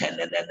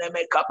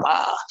atenene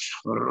kapa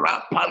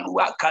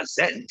rapalua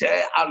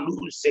kazente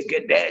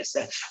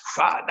alusegedese.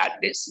 Father,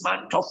 this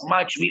month of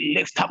March we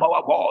lift up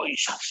our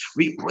voice,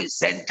 we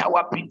present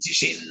our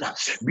petition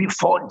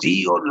before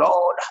thee, O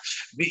Lord.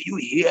 May you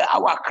hear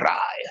our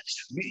cry,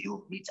 may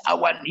you meet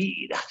our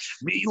need,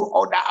 may you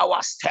order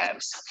our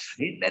steps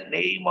in the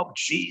name of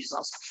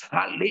Jesus.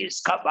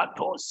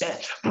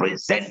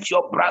 Present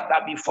your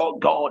brother before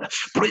God.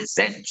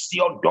 Present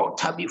your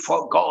daughter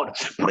before God.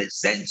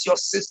 Present your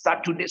sister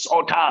to this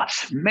altar.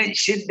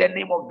 Mention the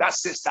name of that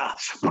sister.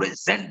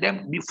 Present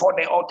them before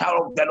the altar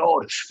of the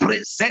Lord.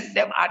 Present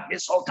them at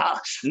this altar.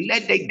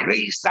 Let the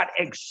grace that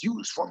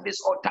exudes from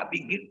this altar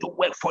begin to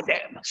work for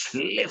them.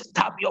 Lift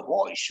up your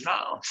voice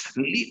now.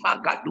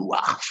 Lima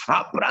gadua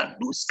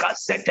abranduska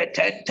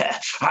setetente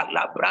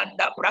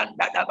alabranda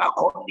branda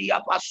dabakondi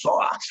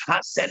abasoa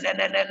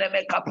asenenene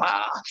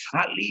mekapa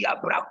alia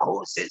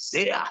brakose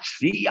sea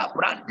ia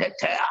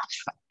brandetea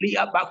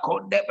lia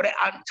bakondebre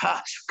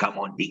anta. Come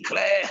on,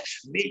 declare,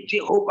 may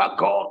Jehovah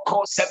God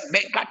cause a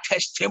mega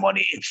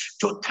testimony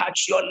to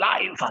touch your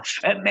life,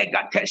 a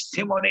mega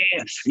testimony.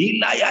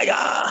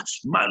 Ilayaya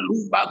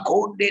maluba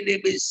konde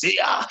de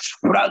besea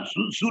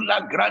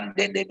brazuzula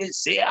grande de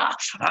besea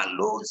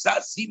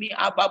aloza simi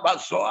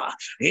ababazoa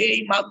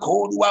ei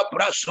makodwa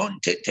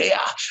brasontetea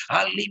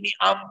alimi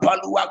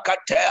ampalua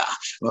katea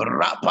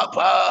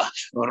rapapa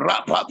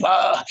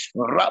rapapa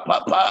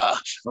rapapa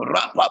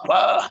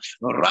rapapa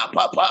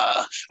rapapa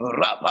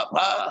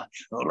rapapa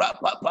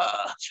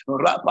rapapa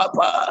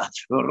rapapa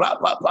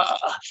rapapa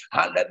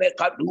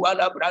alebeka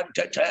duala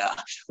brantetea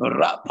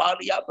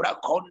rapalia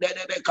brakonde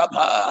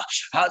nebekapa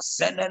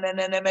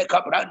asenenene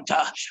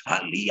mekabranta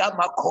alia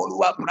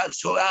makolua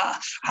brazoa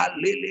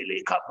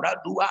alilili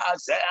kapradua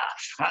azea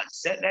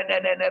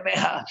asenenene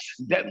meha.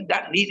 Them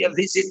that need a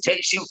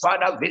visitation,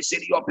 Father,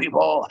 visit your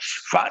people.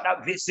 Father,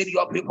 visit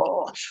your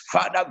people.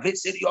 Father,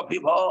 visit your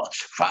people.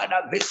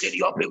 Father, visit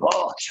your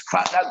people.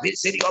 Father,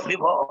 visit your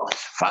people.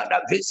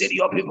 Father, visit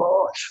your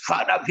people.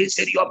 Father,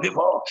 visit your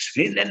people.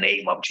 In the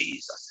name of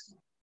Jesus.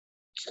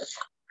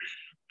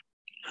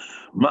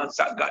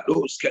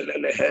 Mazagados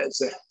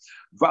keleleheze.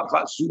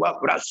 Vavazua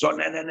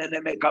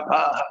brasonene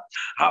mekapa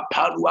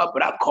apalua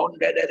brakonde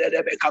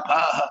de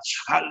mekapa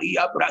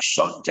alia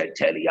brasonte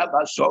telia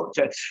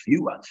basonte.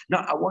 You are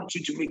now. I want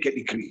you to make a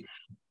decree.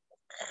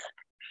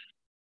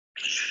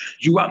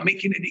 You are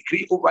making a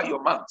decree over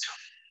your month.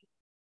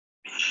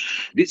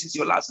 This is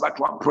your last but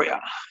one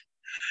prayer,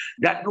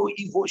 that no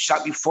evil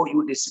shall befall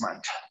you this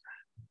month.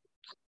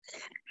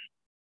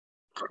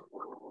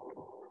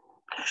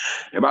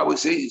 The Bible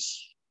says,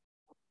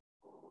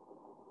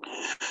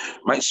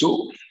 my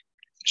soul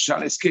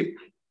shall escape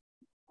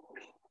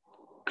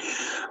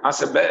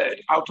as a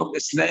bird out of the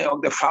snare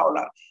of the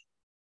fowler.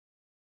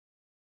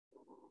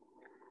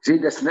 See,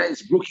 the snare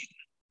is broken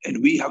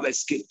and we have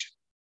escaped.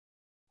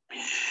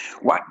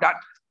 What that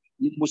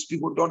most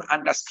people don't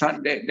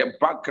understand the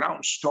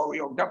background story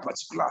of that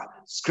particular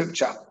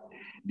scripture.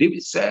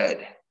 David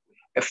said,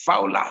 a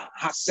fowler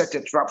has set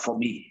a trap for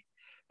me.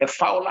 A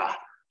fowler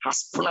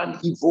has planned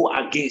evil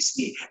against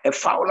me. A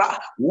fowler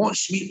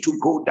wants me to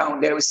go down.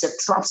 There is a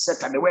trap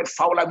setter. The word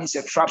fowler means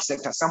a trap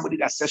setter, somebody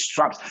that sets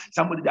traps,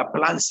 somebody that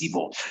plans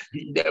evil.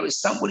 There is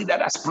somebody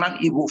that has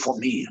planned evil for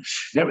me.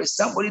 There is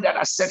somebody that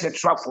has set a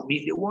trap for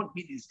me. They want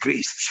me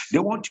disgraced. They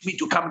want me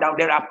to come down.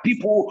 There are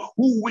people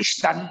who wish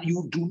that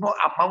you do not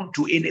amount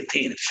to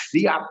anything.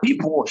 There are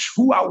people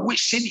who are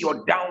wishing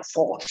your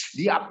downfall.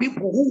 There are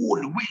people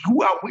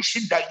who are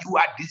wishing that you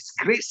are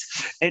disgraced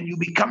and you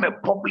become a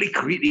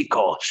public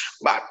ridicule.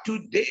 But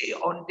today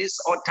on this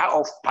altar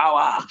of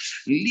power,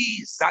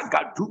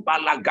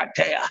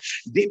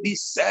 David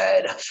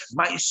said,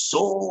 my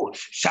soul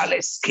shall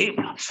escape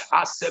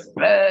as a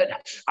bird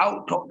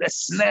out of the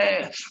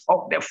snare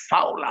of the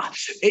fowler.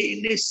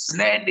 Any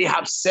snare they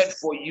have set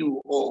for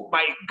you, oh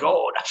my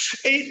God,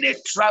 any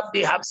trap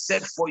they have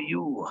set for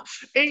you,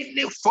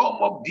 any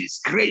form of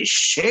disgrace,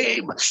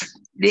 shame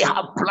they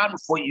have planned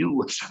for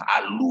you.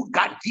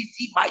 Aluga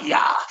Didi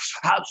Maya,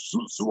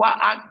 Azuzua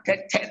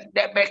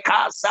Antetende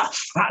Bekasa,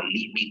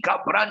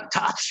 Alimika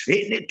Branta,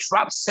 any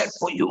trap set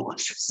for you,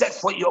 set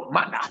for your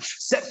mother,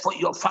 set for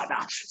your father,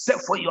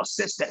 set for your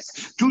sisters.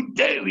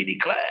 Today we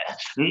declare,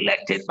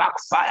 let it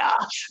backfire,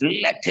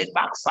 let it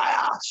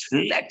backfire,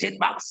 let it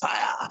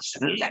backfire,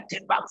 let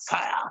it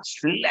backfire,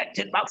 let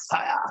it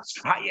backfire.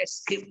 I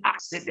escape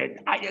accident,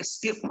 I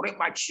escape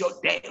premature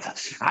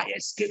death, I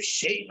escape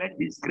shame and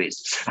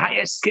disgrace, I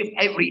escape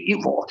every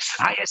evil,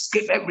 I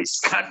escape every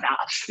scandal,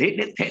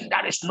 anything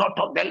that is not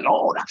of the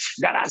Lord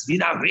that has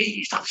been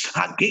arranged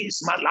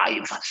against my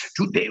life.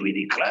 Today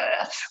we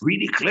declare, we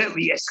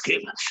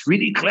escape, we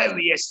declare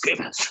we escape,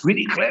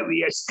 we declare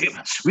we escape,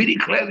 we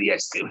declare we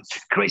escape.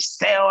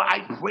 Christelle,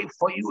 I pray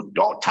for you,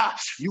 daughter,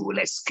 you will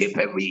escape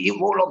every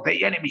evil of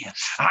the enemy.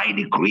 I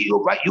decree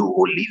over you,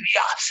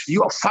 Olivia,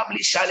 your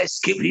family shall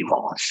escape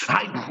evil.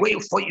 I pray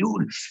for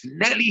you,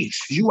 Nelly,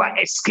 you are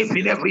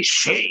escaping every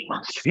shame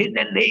in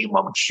the name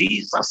of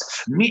Jesus.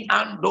 Mi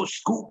ando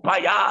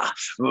skupaya,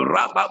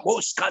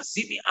 rababoska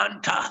zimi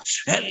anta,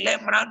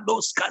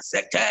 elemrandoska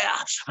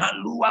zetea,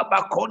 alua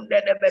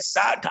bakonde de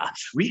besata.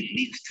 We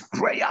lift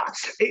prayer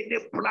in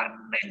the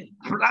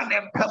plan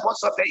and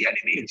purpose of the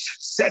enemy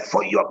set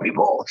for your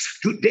people.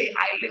 Today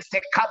I lift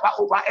a cover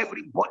over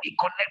everybody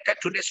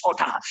connected to this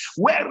altar.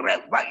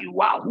 Wherever you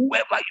are,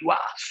 whoever you are,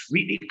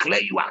 we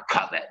declare you are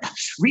covered.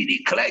 We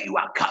declare you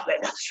are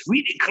covered.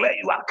 We declare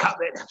you are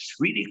covered.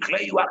 We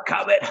declare you are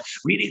covered.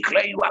 We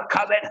declare you are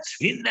covered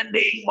in the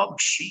name of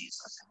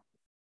Jesus.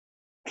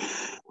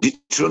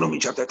 Deuteronomy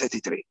chapter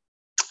 33.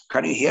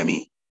 Can you hear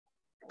me?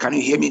 Can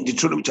you hear me?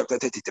 Deuteronomy chapter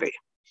 33.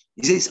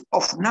 He says,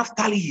 of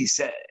Naphtali, he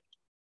said,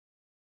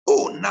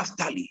 oh,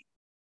 Naphtali,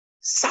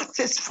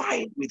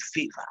 satisfied with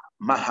favor.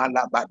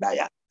 Mahala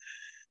Badaya.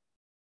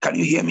 Can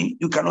you hear me?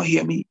 You cannot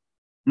hear me?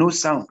 No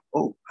sound.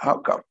 Oh, how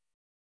come?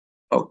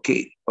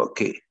 Okay.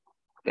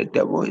 The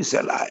devil is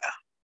a liar.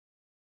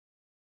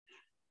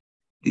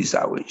 These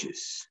are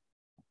witches.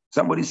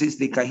 Somebody says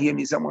they can hear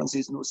me. Someone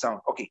says no sound.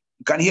 Okay,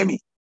 you can hear me?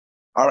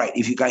 All right,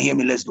 if you can hear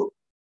me, let's go.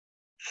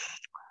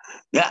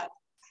 Yeah,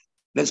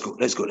 let's go.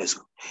 It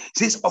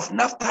says, of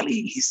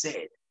Naphtali, he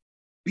said,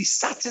 be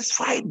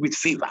satisfied with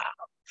favor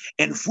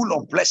and full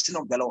of blessing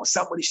of the Lord.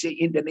 Somebody say,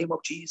 in the name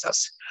of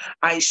Jesus,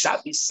 I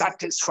shall be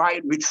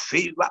satisfied with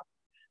favor.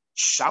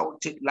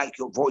 Shout it like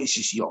your voice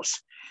is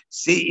yours.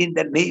 Say, in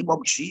the name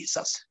of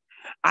Jesus,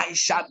 I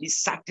shall be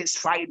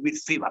satisfied with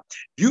favor.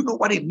 Do you know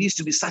what it means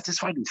to be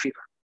satisfied with favor?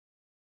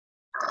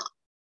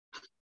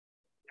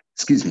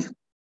 Excuse me.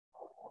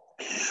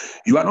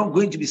 You are not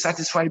going to be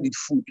satisfied with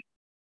food,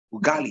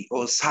 ugali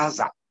or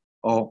salsa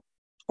or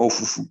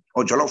fufu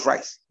or jollof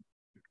rice,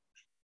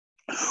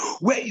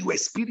 where you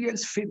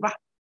experience favor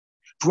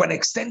to an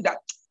extent that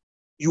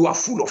you are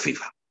full of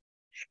favor.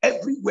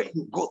 Everywhere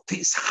you go,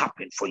 things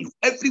happen for you.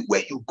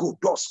 Everywhere you go,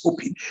 doors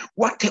open.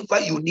 Whatever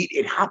you need,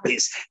 it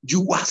happens.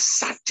 You are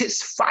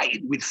satisfied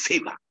with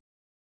favor.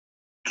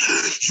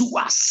 You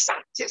are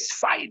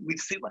satisfied with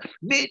favor.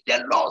 May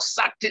the Lord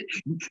satisfy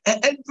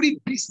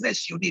every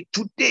business you need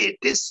today,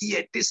 this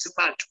year, this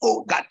month.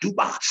 Oh,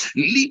 Gaduba,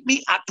 leave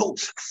me at home.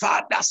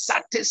 Father,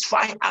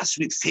 satisfy us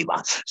with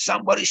favor.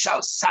 Somebody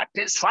shall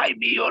satisfy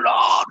me, O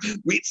Lord,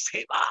 with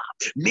favor.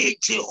 May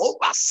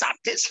Jehovah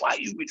satisfy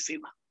you with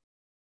favor.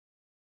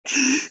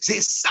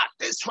 Say,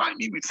 satisfy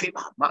me with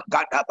favor.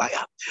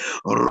 Magadabaya.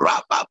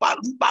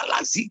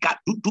 Rababalubala zika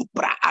tutu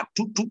pra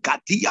atutu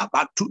katia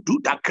batutu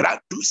da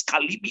gradus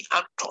kalimi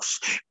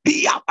antos.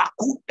 Pia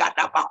bakunda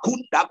da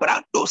bakunda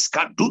brandos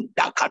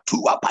kadunda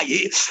katua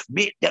paye.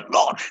 May the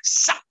Lord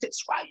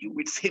satisfy you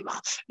with favor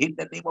in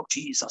the name of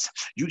Jesus.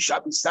 You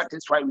shall be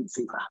satisfied with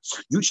favor.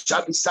 You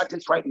shall be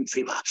satisfied with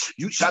favor.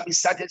 You shall be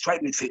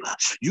satisfied with favor.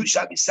 You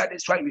shall be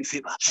satisfied with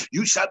favor.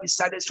 You shall be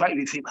satisfied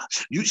with favor.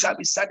 You shall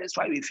be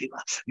satisfied with favor.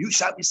 You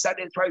shall be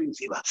satisfied with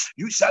favor.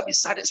 You shall be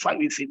satisfied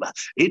with favor.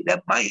 In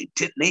the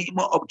mighty name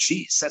of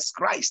Jesus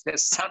Christ, the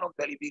Son of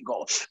the living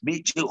God.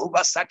 May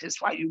Jehovah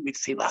satisfy you with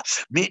favor.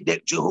 May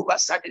the Jehovah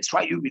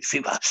satisfy you with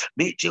favor.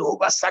 May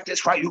Jehovah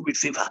satisfy you with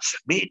favor.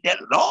 May the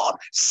Lord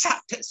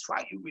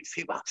satisfy you with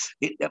favor.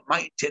 In the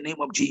mighty name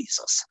of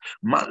Jesus.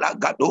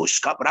 Malagados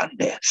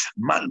kabrande.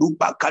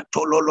 Maluba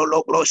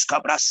katolololobros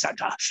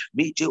kabrasata.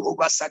 May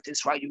Jehovah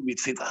satisfy you with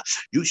favor.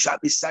 You shall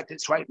be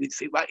satisfied with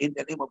favor in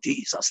the name of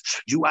Jesus.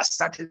 You are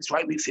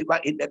satisfied with favor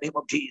in the name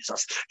of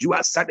Jesus. You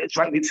are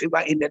satisfied with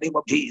favor in the name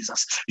of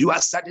Jesus. You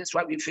are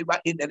satisfied with favor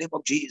in the name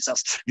of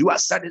Jesus. You are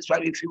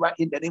satisfied with favor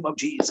in the name of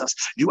Jesus.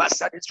 You are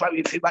satisfied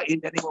with favor in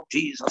the name of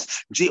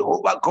Jesus.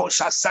 Jehovah God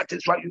shall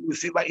satisfy you with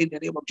favor in the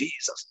name of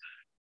Jesus.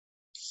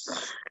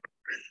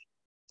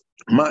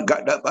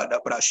 Magada bada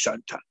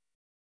brashanta.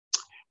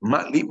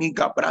 Malimi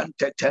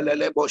gabrante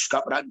telele bosh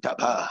gabranta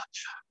ba.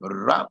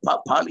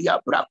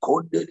 Rapapalia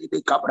braconde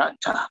de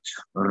cabranta.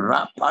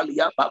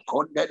 Rapalia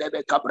baconde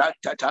de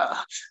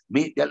cabranta.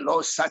 May the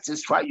Lord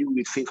satisfy you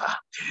with favor.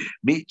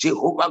 May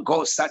Jehovah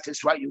God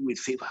satisfy you with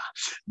favor.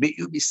 May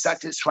you be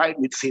satisfied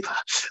with favor.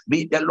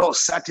 May the Lord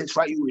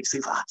satisfy you with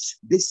favor.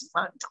 This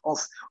month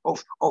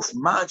of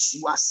March,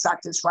 you are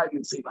satisfied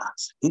with favor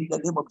in the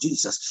name of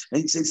Jesus.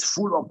 And it says,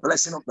 full of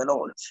blessing of the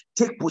Lord.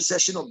 Take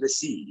possession of the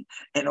sea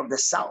and of the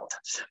south.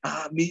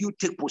 May you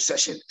take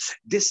possession.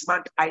 This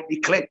month, I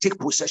declare, take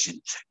possession.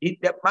 In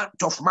the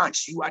month of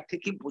March, you are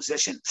taking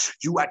possession.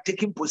 You are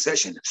taking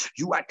possession.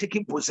 You are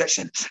taking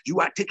possession. You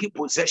are taking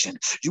possession.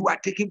 You are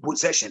taking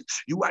possession.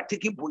 You are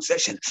taking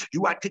possession.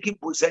 You are taking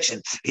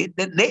possession. In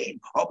the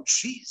name of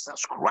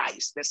Jesus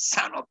Christ, the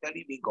Son of the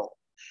living God.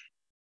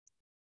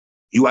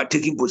 You are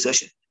taking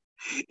possession.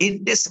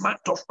 In this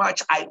month of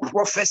March, I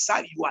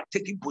prophesy you are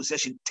taking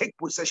possession. Take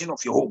possession of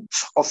your home,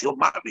 of your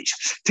marriage.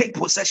 Take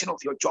possession of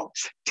your job.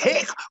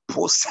 Take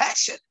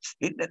possession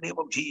in the name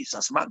of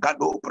Jesus.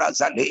 Magado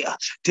Brazalea.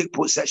 Take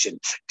possession.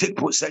 Take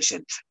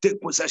possession. Take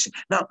possession.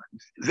 Now,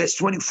 verse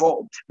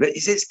 24,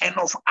 it says, and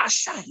of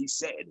Asher, he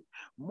said,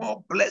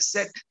 more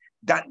blessed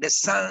than the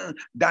son,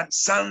 than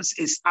sons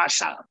is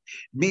Asher.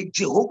 May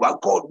Jehovah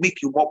God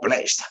make you more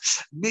blessed.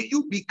 May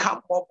you become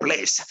more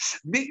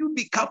blessed. May you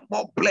become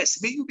more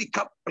blessed. May you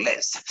become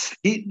blessed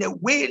in a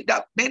way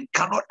that men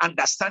cannot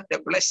understand the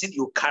blessing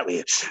you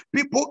carry.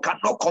 People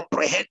cannot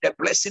comprehend the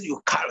blessing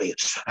you carry.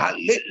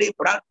 Alele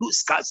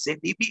branduska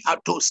zenibi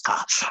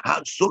atoska.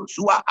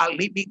 Azuzua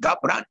alimi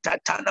gabranta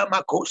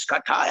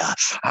tanamakoska taya.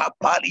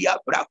 Apalia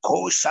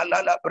brakosa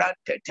lala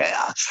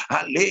brantetea.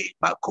 Ale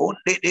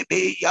makonde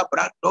debe ya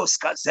brandos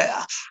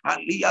Kazea,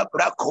 Alia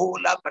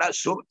Bracola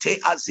Brazote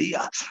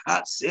Azia,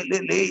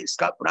 Azelele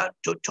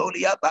Scabranto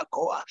Tolia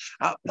Bacoa,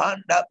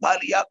 Apanda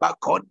Palia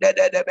Baconde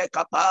de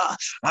Becapa,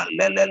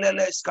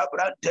 Alele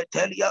Scabrante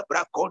Telia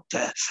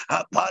Braconte,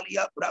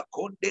 Apalia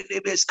Braconde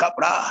de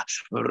Bescabra,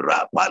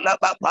 Rapala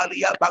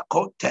Palia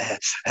Baconte,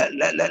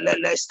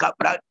 Lele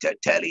Scabrante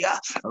Telia,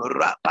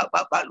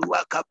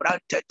 Rapabalua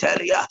Cabrante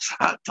Telia,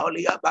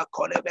 Antolia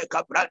Bacone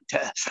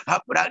Becabrante,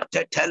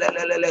 Abrante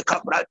Telele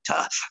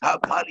Cabranta,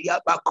 Apalia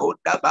Baconde.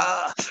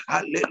 Ba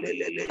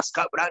alelele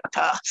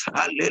scabranta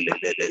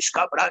alelele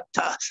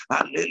scabranta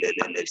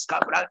alelele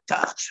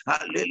scabranta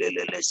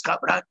alelele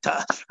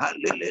scabranta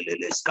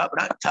alelele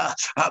scabranta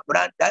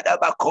abranda da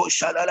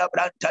bakosha la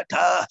branta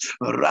ta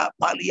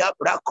rapalia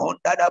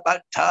braconda da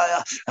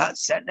bantaya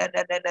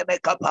asenene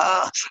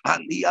mekapa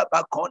alia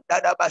bakonda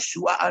da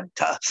bashua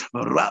anta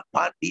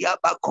rapandia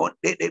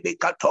bakonde de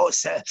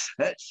bekatose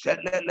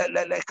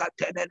selelele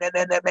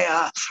katenene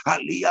mea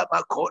alia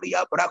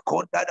makoria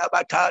braconda da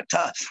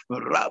batata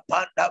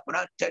Rapanda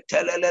Brante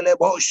Telele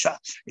Bosha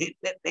in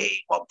the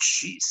name of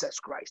Jesus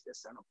Christ, the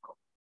Son of God.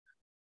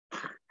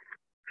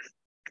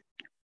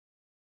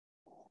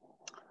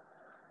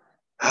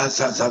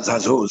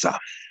 Azazazoza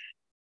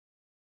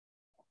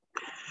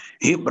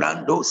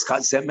Ibrandos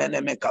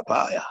Kazemene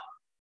Mekapaya.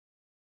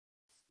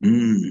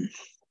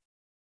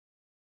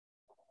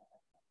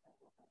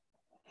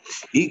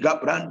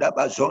 Igabranda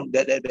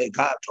Bazonde de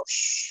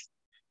Begatos.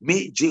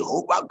 May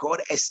Jehovah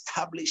God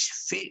establish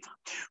favor,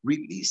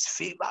 release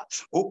favor,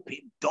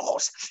 open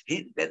doors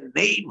in the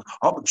name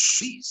of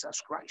Jesus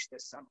Christ, the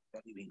Son of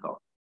the living God.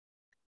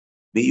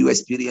 May you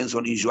experience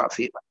unusual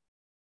favor.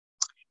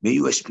 May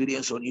you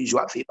experience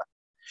unusual favor.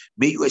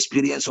 May you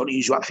experience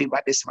unusual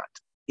favor this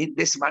month. In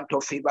this month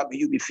of favor, may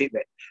you be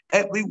favored.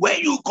 Everywhere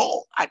you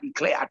go, I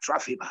declare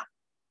attract favor.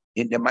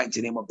 In the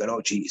mighty name of the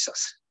Lord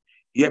Jesus.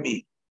 Hear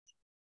me.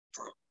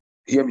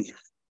 Hear me.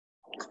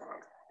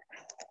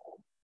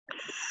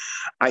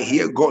 I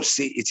hear God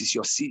say it is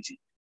your season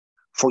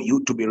for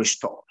you to be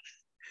restored.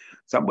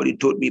 Somebody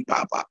told me,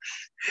 Papa,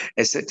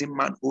 a certain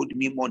man owed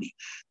me money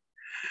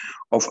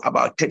of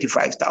about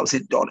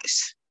 $35,000.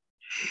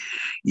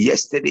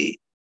 Yesterday,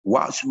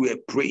 whilst we were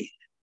praying,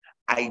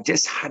 I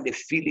just had a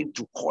feeling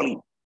to call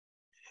him.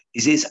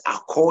 He says, I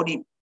called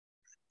him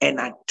and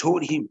I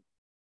told him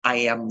I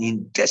am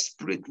in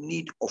desperate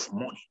need of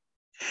money.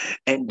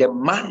 And the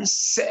man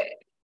said,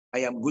 I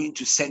am going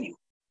to send you.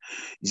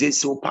 He said,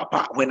 so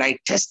Papa, when I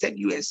tested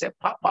you and said,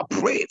 Papa,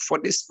 pray for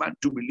this man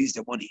to release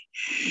the money,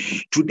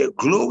 to the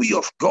glory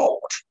of God,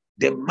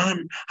 the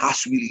man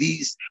has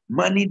released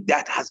money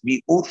that has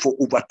been owed for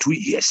over 2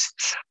 years.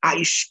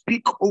 I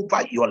speak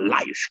over your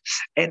life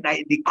and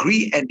I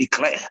decree and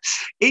declare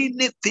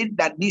anything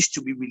that needs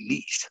to be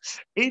released,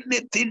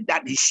 anything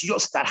that is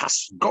yours that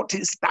has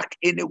gotten stuck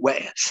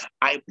anywhere,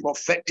 I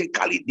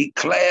prophetically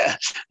declare,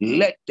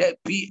 let there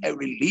be a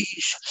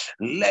release,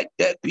 let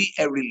there be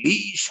a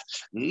release,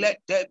 let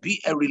there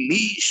be a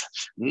release,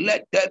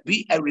 let there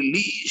be a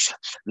release,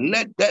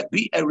 let there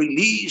be a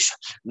release,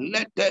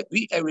 let there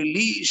be a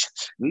release.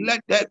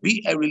 Let there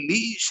be a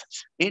release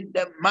in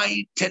the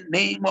mighty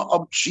name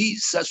of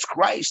Jesus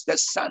Christ, the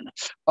Son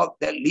of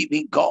the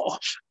living God.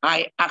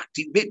 I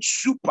activate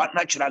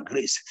supernatural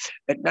grace.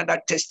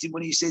 Another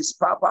testimony says,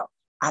 Papa,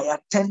 I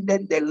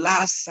attended the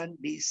last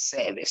Sunday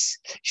service.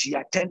 She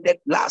attended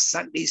last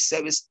Sunday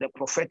service, the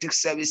prophetic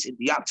service in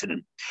the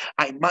afternoon.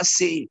 I must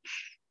say,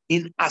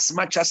 in as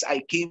much as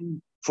I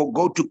came for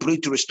God to pray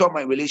to restore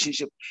my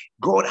relationship,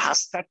 God has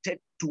started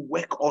to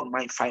work on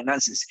my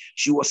finances.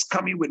 She was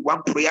coming with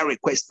one prayer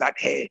request that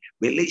her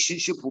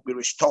relationship will be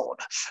restored,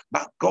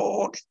 but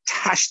God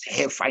touched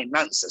her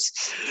finances.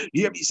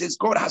 Here he says,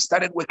 God has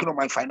started working on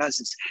my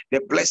finances. The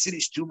blessing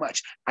is too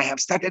much. I have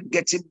started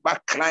getting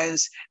back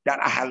clients that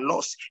I had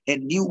lost,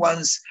 and new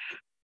ones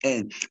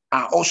and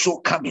are also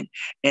coming.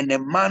 And the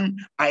man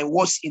I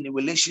was in a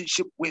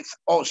relationship with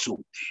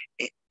also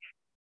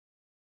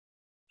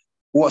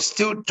was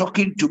still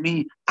talking to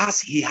me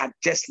as he had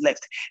just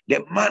left.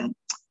 The man,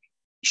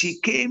 she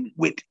came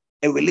with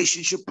a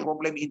relationship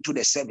problem into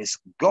the service.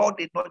 God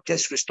did not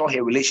just restore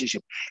her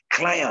relationship.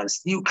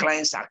 Clients, new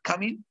clients are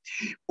coming,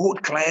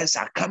 old clients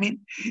are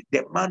coming.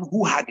 The man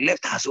who had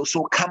left has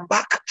also come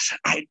back.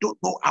 I don't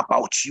know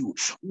about you.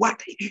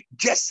 What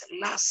just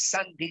last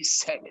Sunday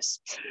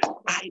service,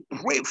 I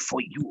pray for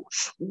you.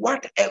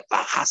 Whatever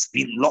has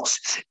been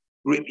lost.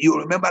 You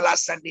remember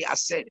last Sunday I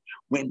said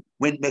when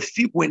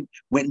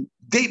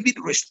David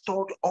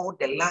restored all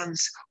the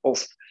lands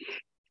of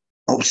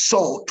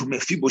Saul to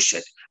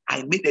Mephibosheth,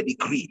 I made a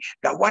decree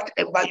that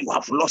whatever you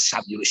have lost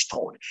shall be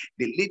restored.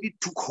 The lady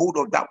took hold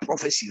of that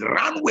prophecy,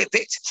 ran with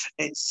it,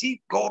 and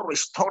see God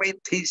restoring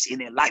things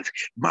in her life.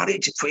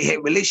 Marriage, for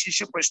her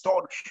relationship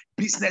restored,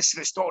 business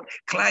restored,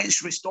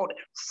 clients restored,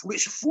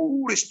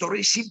 full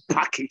restoration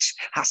package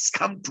has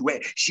come to her.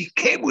 She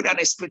came with an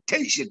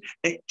expectation,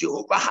 and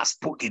Jehovah has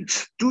spoken.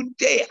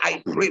 Today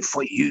I pray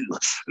for you.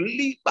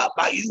 May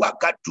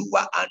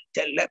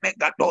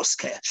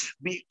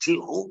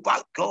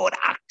Jehovah God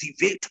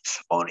activate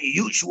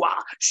unusual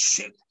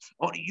shift,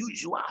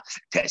 unusual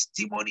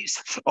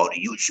testimonies,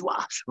 unusual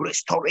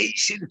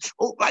restoration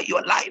over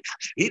your life.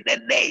 In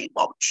the name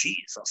of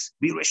Jesus,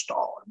 be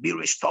restored, be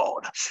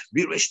restored,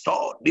 be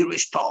restored, be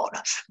restored,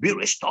 be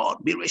restored,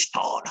 be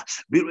restored,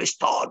 be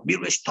restored, be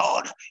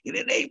restored. In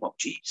the name of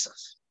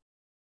Jesus.